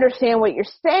I understand what you're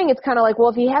saying. It's kind of like, well,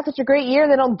 if he has such a great year,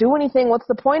 they don't do anything. What's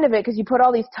the point of it? Because you put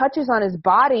all these touches on his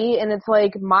body, and it's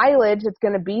like mileage that's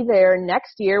going to be there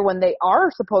next year when they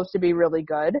are supposed to be really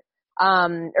good,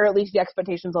 or at least the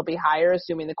expectations will be higher,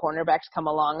 assuming the cornerbacks come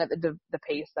along at the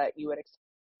pace that you would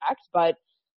expect. But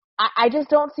I just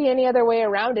don't see any other way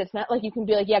around it. It's not like you can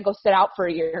be like, yeah, go sit out for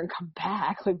a year and come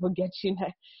back. Like we'll get you,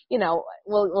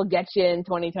 we'll get you in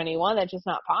 2021. That's just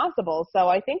not possible. So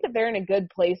I think that they're in a good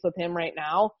place with him right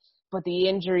now. But the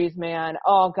injuries, man,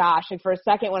 oh gosh! Like for a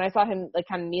second, when I saw him like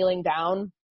kind of kneeling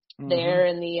down there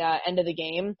in the end of the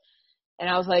game, and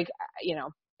I was like,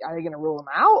 are they going to rule him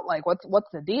out? Like, what's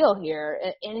the deal here?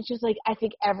 And it's just like, I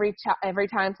think every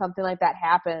time something like that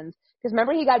happens, because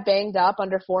remember he got banged up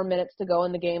under 4 minutes to go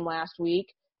in the game last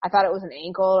week. I thought it was an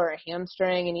ankle or a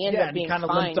hamstring, and he ended up being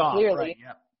fine, clearly. Right,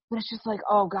 yeah. But it's just like,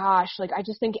 oh gosh, like I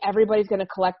just think everybody's going to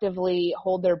collectively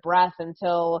hold their breath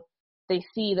until they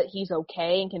see that he's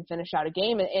okay and can finish out a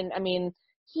game. And I mean,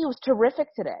 he was terrific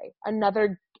today.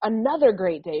 Another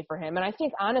great day for him. And I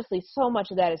think honestly, so much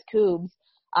of that is Cougs.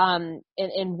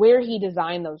 And where he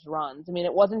designed those runs. I mean,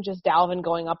 it wasn't just Dalvin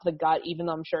going up the gut, even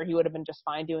though I'm sure he would have been just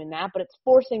fine doing that, but it's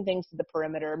forcing things to the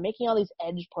perimeter, making all these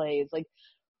edge plays, like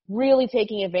really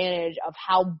taking advantage of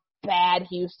how bad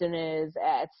Houston is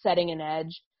at setting an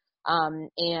edge,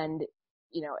 and,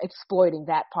 you know, exploiting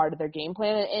that part of their game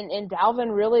plan. And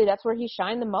Dalvin, really, that's where he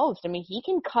shined the most. I mean, he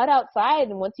can cut outside,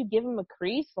 and once you give him a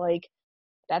crease, like,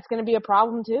 that's going to be a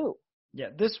problem too. Yeah,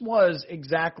 this was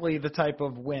exactly the type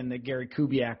of win that Gary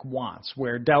Kubiak wants,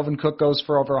 where Dalvin Cook goes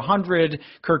for over 100,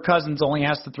 Kirk Cousins only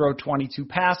has to throw 22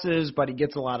 passes, but he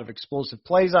gets a lot of explosive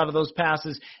plays out of those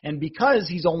passes, and because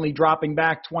he's only dropping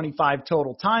back 25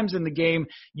 total times in the game,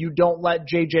 you don't let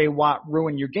J.J. Watt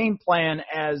ruin your game plan,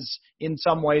 as in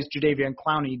some ways Jadeveon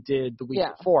Clowney did the week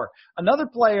before. Another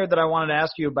player that I wanted to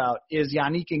ask you about is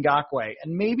Yannick Ngakoue,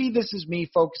 and maybe this is me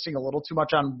focusing a little too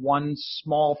much on one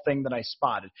small thing that I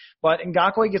spotted, but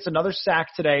Ngakoue gets another sack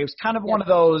today. It was kind of one of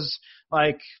those,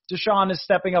 like, Deshaun is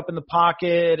stepping up in the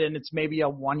pocket, and it's maybe a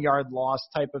 1 yard loss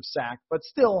type of sack. But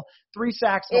still, 3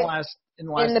 sacks in the last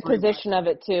in the position of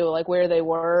it, too, like where they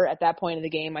were at that point of the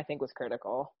game, I think was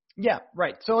critical. Yeah,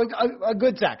 right. So a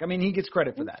good sack. I mean, he gets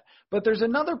credit for that. But there's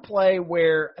another play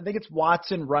where I think it's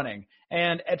Watson running.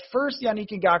 And at first,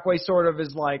 Yannick Ngakoue sort of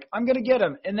is like, I'm going to get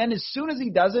him. And then as soon as he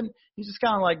doesn't, he's just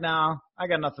kind of like, nah, I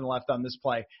got nothing left on this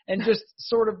play. And just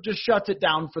sort of just shuts it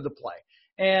down for the play.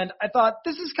 And I thought,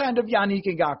 this is kind of Yannick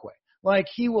Ngakoue. Like,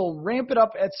 he will ramp it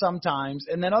up at some times,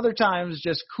 and then other times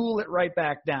just cool it right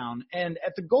back down. And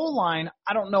at the goal line,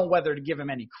 I don't know whether to give him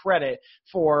any credit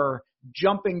for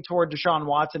jumping toward Deshaun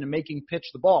Watson and making pitch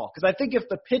the ball. Because I think if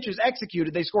the pitch is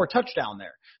executed, they score a touchdown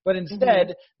there. But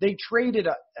instead, they traded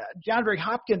DeAndre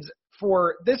Hopkins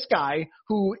for this guy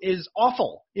who is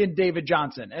awful in David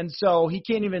Johnson. And so he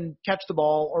can't even catch the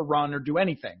ball or run or do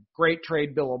anything. Great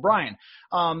trade, Bill O'Brien.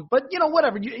 But, you know,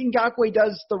 whatever. Ngakoue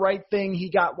does the right thing.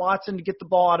 He got Watson to get the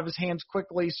ball out of his hands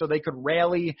quickly so they could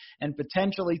rally and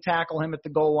potentially tackle him at the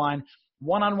goal line.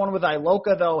 One-on-one with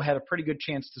Iloka, though, had a pretty good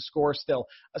chance to score still.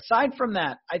 Aside from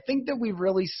that, I think that we've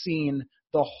really seen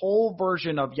the whole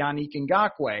version of Yannick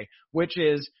Ngakoue, which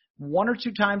is 1 or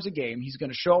 2 times a game, he's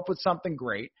going to show up with something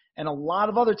great, and a lot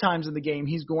of other times in the game,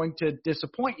 he's going to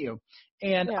disappoint you.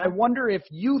 And I wonder if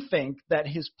you think that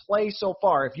his play so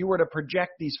far, if you were to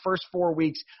project these first 4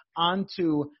 weeks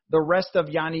onto the rest of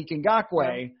Yannick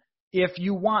Ngakoue, if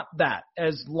you want that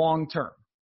as long-term.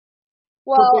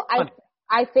 Well,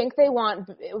 I think they want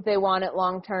it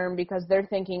long term because they're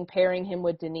thinking pairing him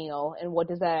with Daniil, and what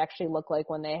does that actually look like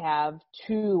when they have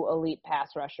 2 elite pass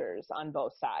rushers on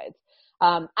both sides?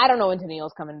 I don't know when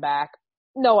Daniil's coming back.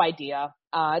 No idea.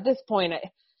 At this point,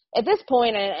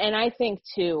 and I think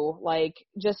too, like,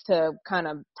 just to kind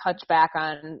of touch back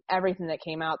on everything that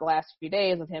came out the last few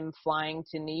days with him flying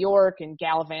to New York and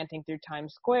gallivanting through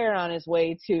Times Square on his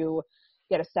way to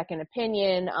get a second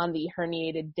opinion on the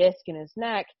herniated disc in his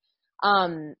neck.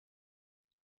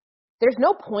 There's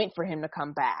no point for him to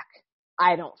come back,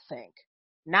 I don't think.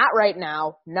 Not right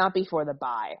now, not before the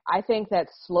bye. I think that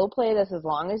slow play this as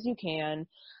long as you can,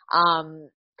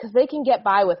 because they can get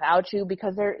by without you,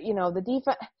 because they're, you know, the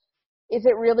defense, is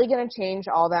it really going to change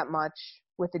all that much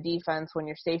with the defense when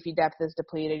your safety depth is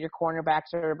depleted? Your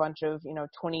cornerbacks are a bunch of,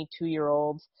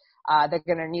 22-year-olds. They're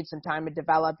going to need some time to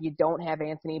develop. You don't have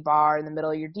Anthony Barr in the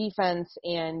middle of your defense,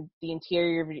 and the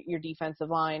interior of your defensive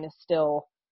line is still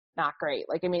not great.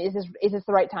 Like, I mean, is this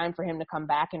the right time for him to come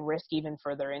back and risk even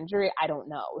further injury? I don't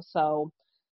know. So,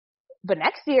 but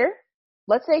next year,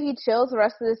 let's say he chills the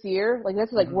rest of this year. Like, this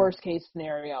is like worst case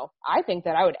scenario. I think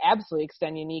that I would absolutely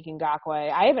extend Yannick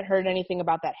Ngakoue. I haven't heard anything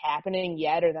about that happening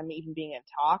yet, or them even being in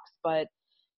talks, but,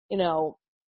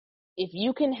 if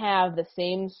you can have the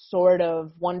same sort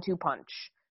of 1-2 punch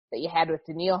that you had with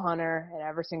Daniil Hunter and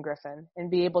Everson Griffin,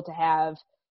 and be able to have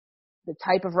the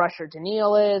type of rusher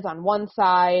Daniil is on one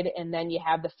side, and then you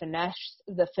have the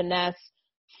finesse,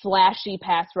 flashy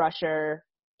pass rusher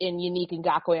in Yannick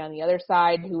Ngakoue on the other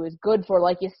side, who is good for,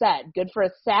 like you said, good for a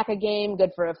sack a game,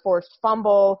 good for a forced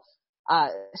fumble,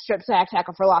 strip sack,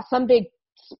 tackle for loss, some big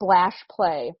splash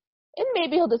play. And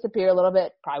maybe he'll disappear a little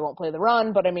bit, probably won't play the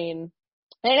run, but I mean,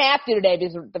 They didn't have to today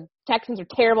because the Texans are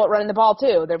terrible at running the ball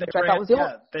too. Which I thought was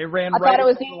they ran I right thought it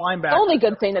was into the linebacker. only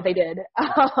good thing that they did.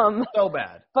 So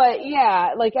bad. But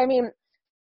yeah, like I mean,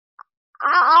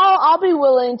 I'll be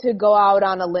willing to go out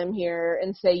on a limb here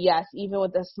and say yes, even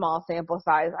with a small sample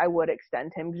size, I would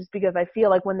extend him just because I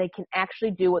feel like when they can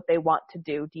actually do what they want to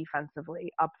do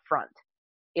defensively up front,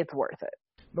 it's worth it.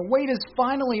 The wait is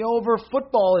finally over.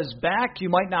 Football is back. You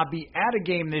might not be at a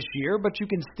game this year, but you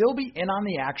can still be in on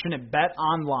the action at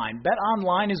BetOnline.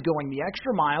 BetOnline is going the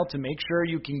extra mile to make sure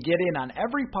you can get in on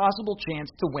every possible chance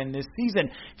to win this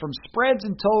season. From spreads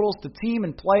and totals to team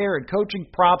and player and coaching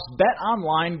props,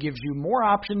 BetOnline gives you more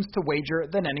options to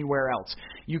wager than anywhere else.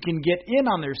 You can get in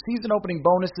on their season opening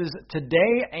bonuses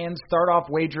today and start off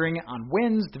wagering on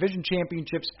wins, division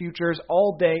championships, futures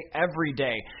all day, every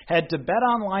day. Head to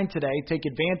BetOnline today. Take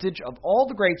advantage of all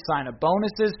the great sign-up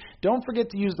bonuses. Don't forget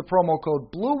to use the promo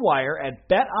code BlueWire at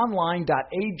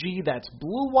betonline.ag. That's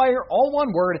BlueWire, all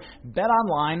one word.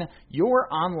 BetOnline, your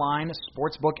online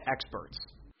sportsbook experts.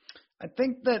 I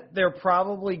think that they're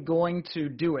probably going to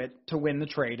do it to win the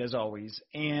trade, as always,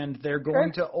 and they're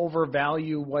going to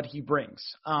overvalue what he brings.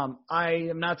 I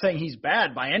am not saying he's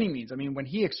bad by any means. I mean, when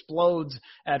he explodes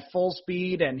at full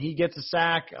speed and he gets a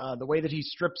sack, the way that he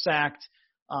strip sacked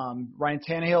Ryan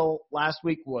Tannehill last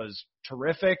week was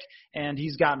terrific, and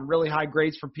he's gotten really high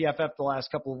grades from PFF the last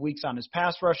couple of weeks on his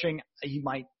pass rushing. He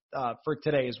might for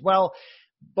today as well,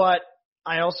 but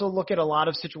I also look at a lot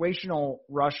of situational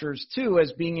rushers, too,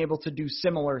 as being able to do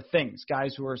similar things,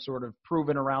 guys who are sort of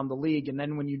proven around the league. And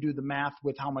then when you do the math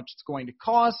with how much it's going to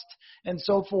cost and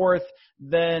so forth,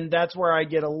 then that's where I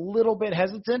get a little bit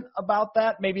hesitant about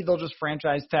that. Maybe they'll just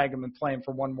franchise tag him and play him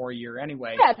for one more year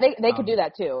anyway. Yeah, they could do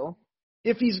that, too.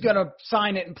 If he's going to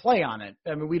sign it and play on it.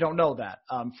 I mean, we don't know that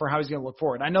for how he's going to look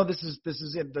forward. I know this is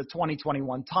in the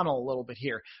 2021 tunnel a little bit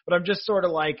here, but I'm just sort of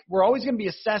like, we're always going to be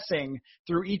assessing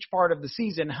through each part of the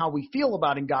season how we feel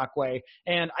about Ngakoue,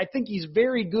 and I think he's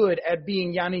very good at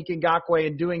being Yannick Ngakoue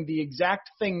and doing the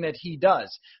exact thing that he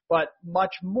does. But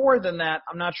much more than that,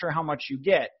 I'm not sure how much you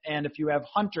get. And if you have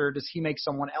Hunter, does he make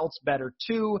someone else better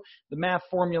too? The math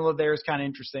formula there is kind of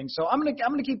interesting. So I'm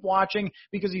gonna keep watching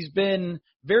because he's been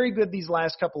very good these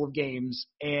last couple of games,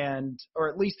 or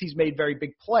at least he's made very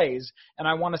big plays, and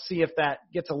I want to see if that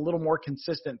gets a little more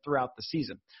consistent throughout the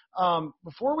season.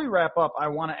 Before we wrap up, I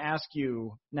want to ask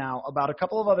you now about a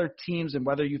couple of other teams and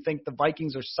whether you think the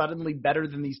Vikings are suddenly better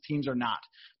than these teams or not,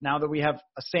 now that we have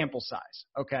a sample size,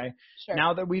 okay? Sure.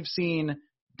 Now that we've seen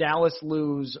Dallas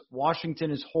lose,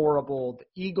 Washington is horrible, the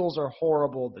Eagles are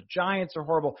horrible, the Giants are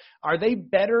horrible, are they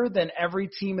better than every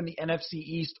team in the NFC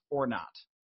East or not?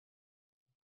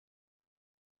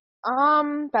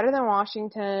 Better than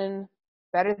Washington,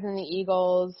 better than the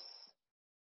Eagles,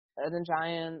 better than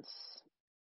Giants.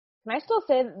 Can I still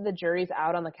say that the jury's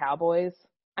out on the Cowboys?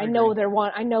 I know they're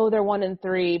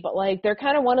 1-3, but like they're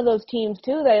kind of one of those teams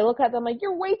too that I look at them like,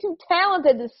 you're way too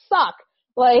talented to suck.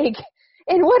 Like,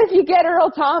 and what if you get Earl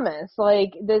Thomas?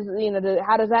 Like, this,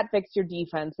 how does that fix your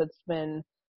defense? That's been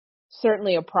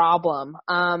certainly a problem.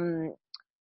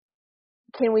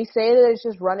 Can we say that it's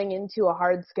just running into a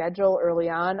hard schedule early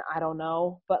on? I don't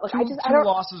know, but like two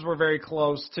losses were very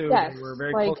close too. Yes, they were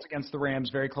very close against the Rams,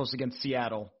 very close against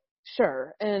Seattle.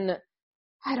 Sure, and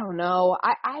I don't know.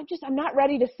 I'm not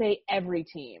ready to say every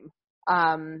team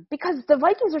because the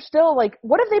Vikings are still like,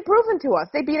 what have they proven to us?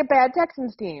 They beat a bad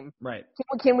Texans team. Right.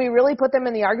 Can we really put them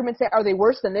in the argument? Say, are they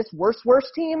worse than this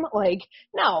worst team? Like,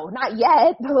 no, not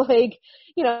yet. But like,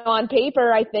 on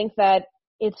paper, I think that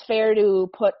it's fair to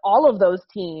put all of those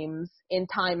teams in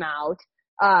timeout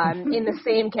in the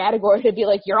same category to be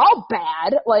like, you're all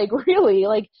bad. Like, really?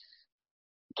 Like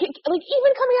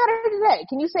even coming out of today,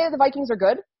 can you say that the Vikings are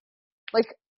good? Like,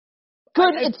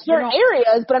 good in certain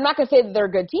areas, but I'm not going to say that they're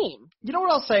a good team. You know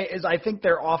what I'll say is I think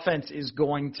their offense is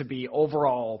going to be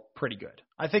overall pretty good.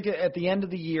 I think at the end of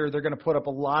the year, they're going to put up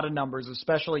a lot of numbers,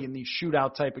 especially in these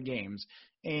shootout type of games,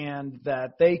 and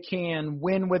that they can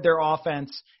win with their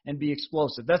offense and be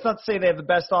explosive. That's not to say they have the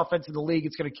best offense in the league.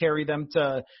 It's going to carry them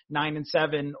to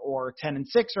 9-7 or 10-6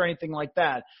 or anything like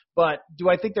that. But do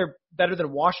I think they're better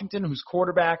than Washington, whose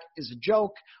quarterback is a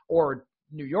joke, or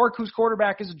New York, whose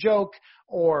quarterback is a joke,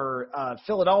 or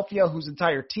Philadelphia, whose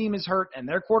entire team is hurt and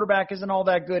their quarterback isn't all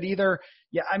that good either?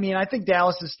 Yeah, I mean, I think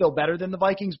Dallas is still better than the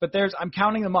Vikings, but I'm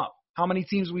counting them up. How many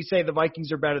teams we say the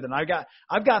Vikings are better than? I've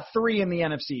got 3 in the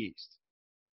NFC East.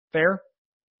 Fair?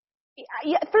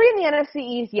 Yeah, 3 in the NFC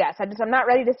East, yes. I'm not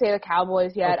ready to say the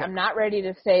Cowboys yet. Okay. I'm not ready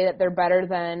to say that they're better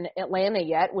than Atlanta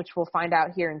yet, which we'll find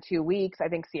out here in 2 weeks. I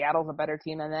think Seattle's a better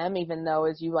team than them, even though,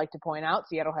 as you like to point out,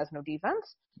 Seattle has no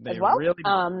defense as well. Really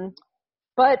don't.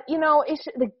 But,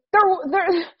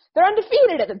 they're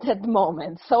undefeated at the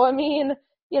moment. So, I mean,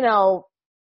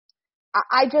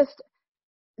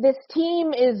 this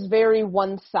team is very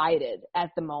one-sided at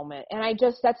the moment. And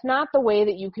that's not the way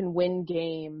that you can win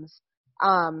games.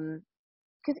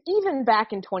 Because even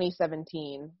back in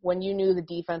 2017, when you knew the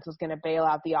defense was going to bail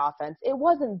out the offense, it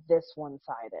wasn't this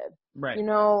one-sided. Right.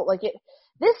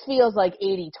 This feels like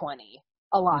 80-20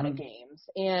 a lot of games.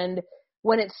 And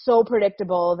when it's so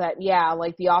predictable that,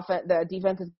 the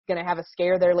defense is going to have a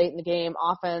scare there late in the game,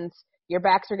 offense, your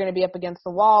backs are going to be up against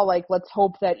the wall. Like, let's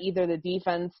hope that either the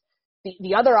defense,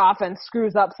 the other offense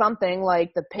screws up something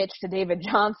like the pitch to David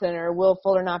Johnson or Will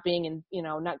Fuller not being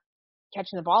not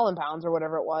catching the ball in bounds or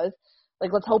whatever it was.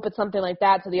 Like, let's hope it's something like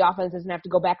that so the offense doesn't have to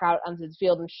go back out onto the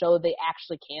field and show they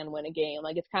actually can win a game.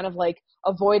 Like, it's kind of like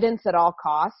avoidance at all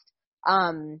costs.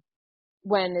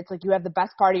 When it's like you have the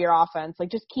best part of your offense, like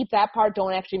just keep that part.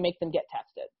 Don't actually make them get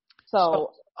tested.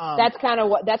 So that's kind of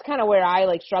where I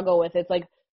struggle with. It's like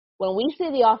when we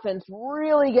see the offense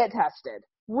really get tested,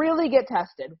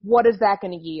 what is that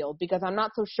going to yield? Because I'm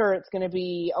not so sure it's going to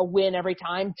be a win every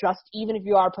time, even if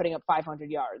you are putting up 500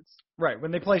 yards. Right.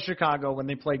 When they play Chicago, when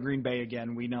they play Green Bay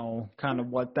again, we know kind of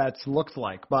what that's looked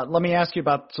like. But let me ask you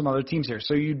about some other teams here.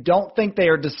 So you don't think they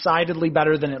are decidedly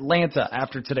better than Atlanta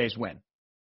after today's win?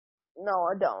 No,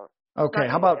 I don't. Okay.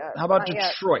 How about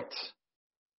Detroit?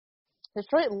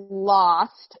 Detroit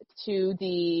lost to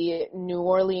the New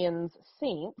Orleans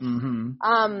Saints.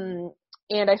 Mm-hmm.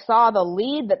 And I saw the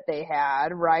lead that they had,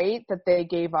 right, that they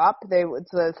gave up.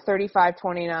 It's a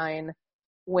 35-29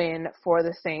 win for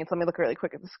the Saints. Let me look really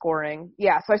quick at the scoring.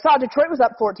 Yeah, so I saw Detroit was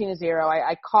up 14-0.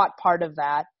 I caught part of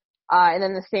that. And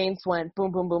then the Saints went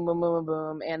boom, boom, boom, boom, boom,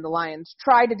 boom, and the Lions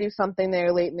tried to do something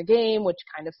there late in the game, which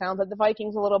kind of sounds like the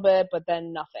Vikings a little bit, but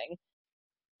then nothing.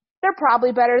 They're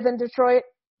probably better than Detroit.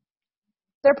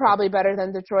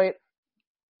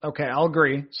 Okay, I'll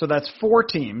agree. So that's 4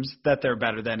 teams that they're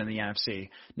better than in the NFC.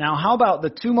 Now, how about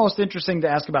the 2 most interesting to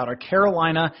ask about are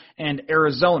Carolina and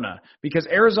Arizona? Because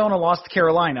Arizona lost to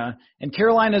Carolina, and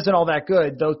Carolina isn't all that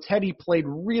good, though Teddy played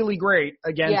really great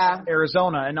against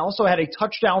Arizona and also had a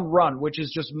touchdown run, which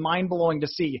is just mind-blowing to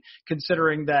see,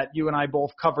 considering that you and I both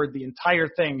covered the entire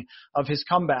thing of his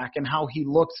comeback and how he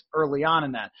looked early on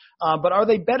in that. But are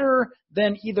they better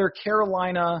than either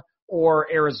Carolina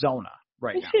or Arizona?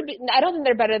 Right. I don't think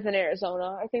they're better than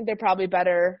Arizona. I think they're probably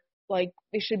better. Like,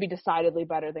 they should be decidedly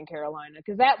better than Carolina.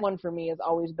 Because that one for me has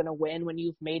always been a win when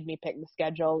you've made me pick the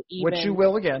schedule. Which you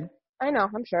will again. I know.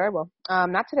 I'm sure I will.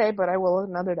 Not today, but I will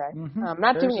another day. Mm-hmm. I'm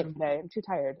not doing it today. I'm too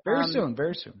tired. Very soon.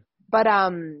 But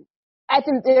I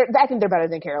think they're better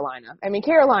than Carolina. I mean,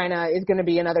 Carolina is going to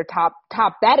be another top.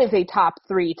 That is a top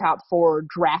 3, top 4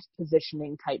 draft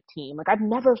positioning type team. Like, I've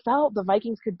never felt the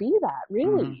Vikings could be that,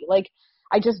 really. Mm-hmm. Like,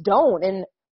 I just don't. And,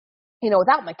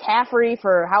 without McCaffrey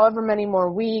for however many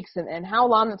more weeks and how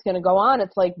long it's going to go on,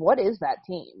 it's like, what is that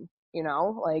team?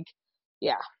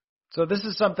 Yeah. So this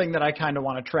is something that I kind of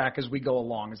want to track as we go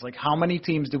along. It's like, how many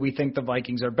teams do we think the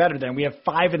Vikings are better than? We have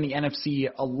 5 in the NFC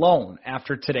alone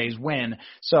after today's win.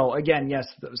 So again, yes,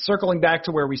 circling back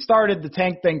to where we started, the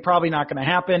tank thing probably not going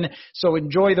to happen. So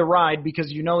enjoy the ride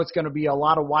because it's going to be a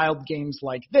lot of wild games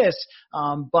like this.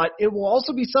 But it will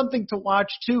also be something to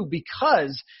watch too,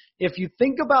 because if you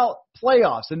think about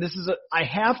playoffs, and I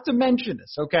have to mention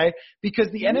this, okay? Because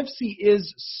the NFC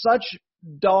is such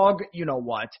dog, in a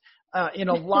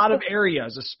lot of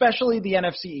areas, especially the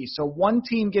NFC East. So one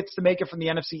team gets to make it from the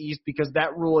NFC East because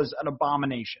that rule is an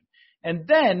abomination. And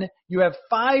then you have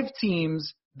 5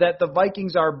 teams that the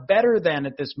Vikings are better than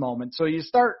at this moment. So you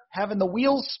start having the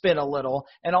wheels spin a little,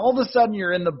 and all of a sudden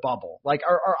you're in the bubble,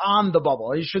 or on the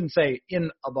bubble. You shouldn't say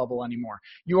in a bubble anymore.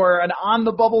 You are an on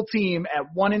the bubble team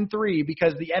at 1-3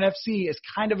 because the NFC is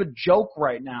kind of a joke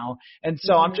right now. And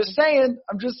so I'm just saying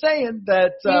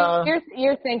that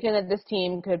you're thinking that this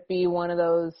team could be one of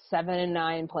those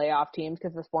 7-9 playoff teams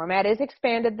because this format is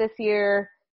expanded this year,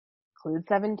 includes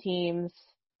 7 teams.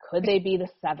 Could they be the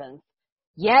 7th?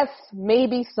 Yes,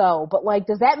 maybe so. But,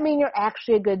 does that mean you're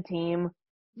actually a good team?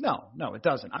 No, it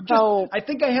doesn't. I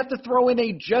think I have to throw in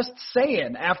a just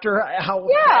saying after how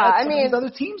bad some of these other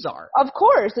teams are. Of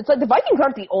course. It's like the Vikings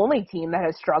aren't the only team that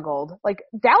has struggled.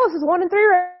 Dallas is 1-3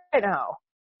 right now.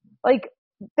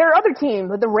 There are other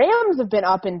teams. The Rams have been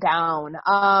up and down.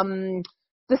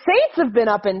 The Saints have been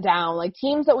up and down.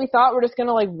 Teams that we thought were just going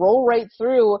to, roll right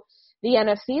through the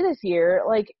NFC this year.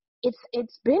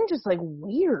 It's been just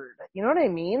weird. You know what I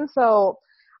mean? So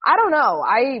I don't know.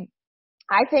 I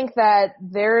think that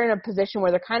they're in a position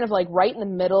where they're kind of right in the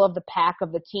middle of the pack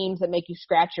of the teams that make you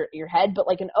scratch your head. But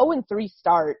an 0-3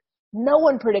 start No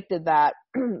one predicted that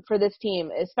for this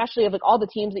team, especially of like all the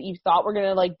teams that you thought were going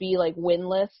to like be like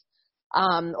winless,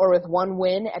 or with one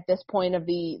win at this point of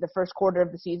the first quarter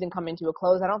of the season coming to a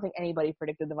close. I don't think anybody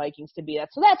predicted the Vikings to be that.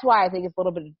 So that's why I think it's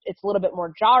a little bit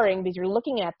more jarring, because you're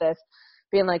looking at this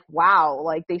being like, wow,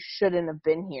 like they shouldn't have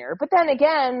been here. But then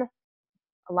again,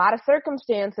 a lot of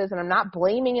circumstances, and I'm not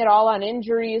blaming it all on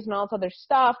injuries and all this other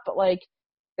stuff, but like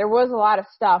there was a lot of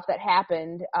stuff that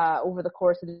happened over the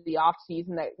course of the off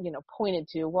season that, you know, pointed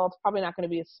to, well, it's probably not going to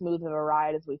be as smooth of a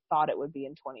ride as we thought it would be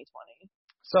in 2020.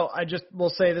 So I just will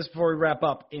say this before we wrap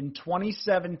up. In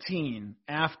 2017,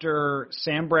 after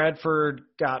Sam Bradford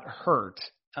got hurt,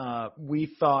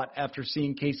 we thought after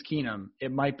seeing Case Keenum,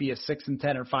 it might be a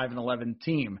 6-10 or 5-11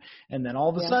 team. And then all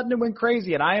of a sudden it went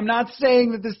crazy. And I am not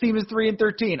saying that this team is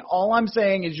 3-13. All I'm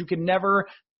saying is you can never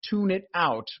tune it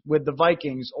out with the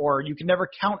Vikings, or you can never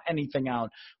count anything out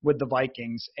with the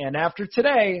Vikings. And after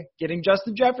today, getting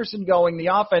Justin Jefferson going, the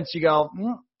offense, you go,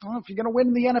 well, if you're going to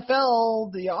win the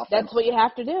NFL, the offense. That's what you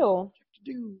have to do.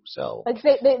 So, like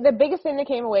the biggest thing they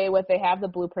came away with, they have the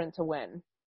blueprint to win.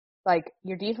 Like,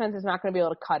 your defense is not going to be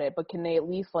able to cut it, but can they at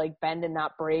least, like, bend and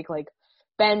not break? Like,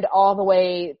 bend all the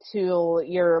way to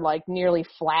you're, like, nearly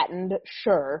flattened?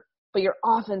 Sure. But your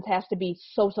offense has to be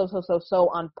so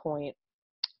on point.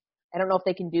 I don't know if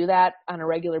they can do that on a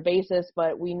regular basis,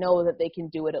 but we know that they can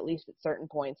do it at least at certain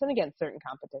points and against certain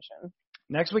competition.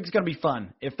 Next week's going to be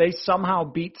fun. If they somehow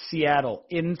beat Seattle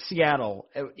in Seattle,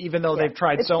 even though they've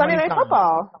tried so many times,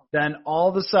 football. Then all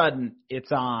of a sudden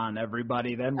it's on,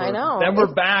 everybody. Then we're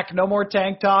we're back. No more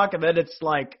tank talk, and then it's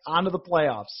like on to the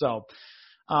playoffs. So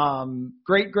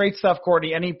great stuff,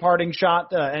 Courtney. Any parting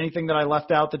shot? Anything that I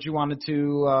left out that you wanted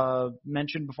to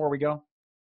mention before we go?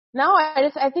 No,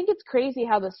 I think it's crazy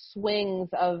how the swings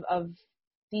of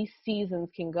these seasons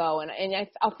can go. And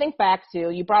I'll think back to,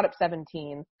 you brought up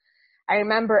 17. I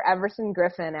remember Everson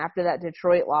Griffin after that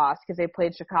Detroit loss, because they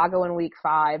played Chicago in week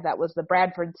 5. That was the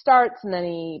Bradford starts, and then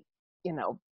he, you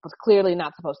know, was clearly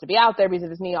not supposed to be out there because of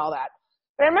his knee, all that.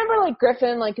 But I remember, like,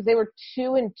 Griffin, like, because they were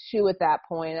 2-2 at that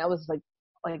point. That was like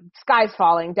sky's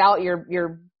falling.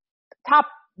 Your top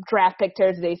draft pick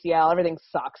tears his ACL. Everything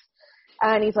sucks.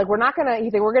 And he's like, we're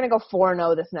going to go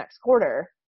 4-0 this next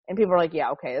quarter. And people are like,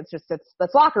 yeah, okay,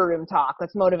 that's locker room talk.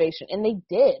 That's motivation. And they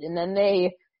did. And then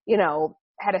they, you know,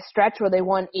 had a stretch where they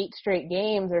won 8 straight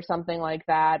games or something like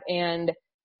that. And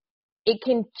it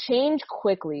can change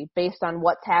quickly based on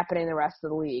what's happening in the rest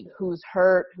of the league. Who's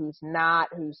hurt, who's not,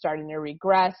 who's starting to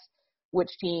regress,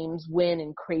 which teams win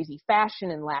in crazy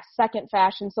fashion and last second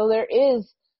fashion. So there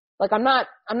is, like, I'm not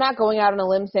going out on a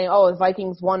limb saying, oh, the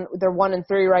Vikings won, they're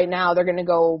 1-3 right now, they're going to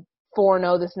go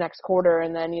 4-0 this next quarter,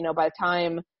 and then, you know, by the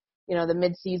time, you know, the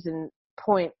midseason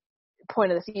point of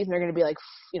the season, they're going to be like,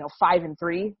 you know,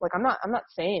 5-3. Like, I'm not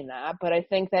saying that, but I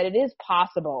think that it is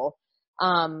possible,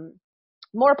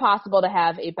 more possible to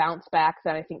have a bounce back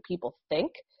than I think people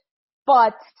think.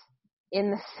 But in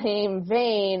the same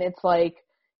vein, it's like,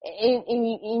 and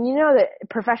you know that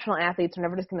professional athletes are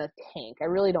never just going to tank. I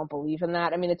really don't believe in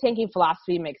that. I mean, the tanking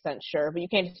philosophy makes sense, sure, but you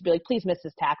can't just be like, please miss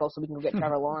this tackle so we can go get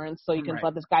Trevor Lawrence, so you can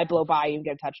let this guy blow by you and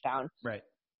get a touchdown. Right.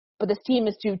 But this team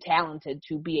is too talented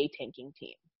to be a tanking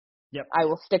team. Yep. I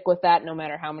will stick with that no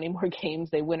matter how many more games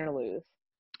they win or lose.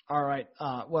 All right.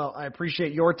 Well, I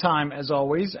appreciate your time, as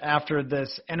always, after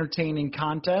this entertaining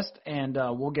contest, and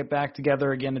we'll get back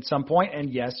together again at some point.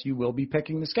 And, yes, you will be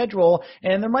picking the schedule,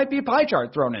 and there might be a pie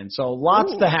chart thrown in. So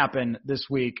lots to happen this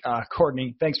week.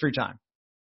 Courtney, thanks for your time.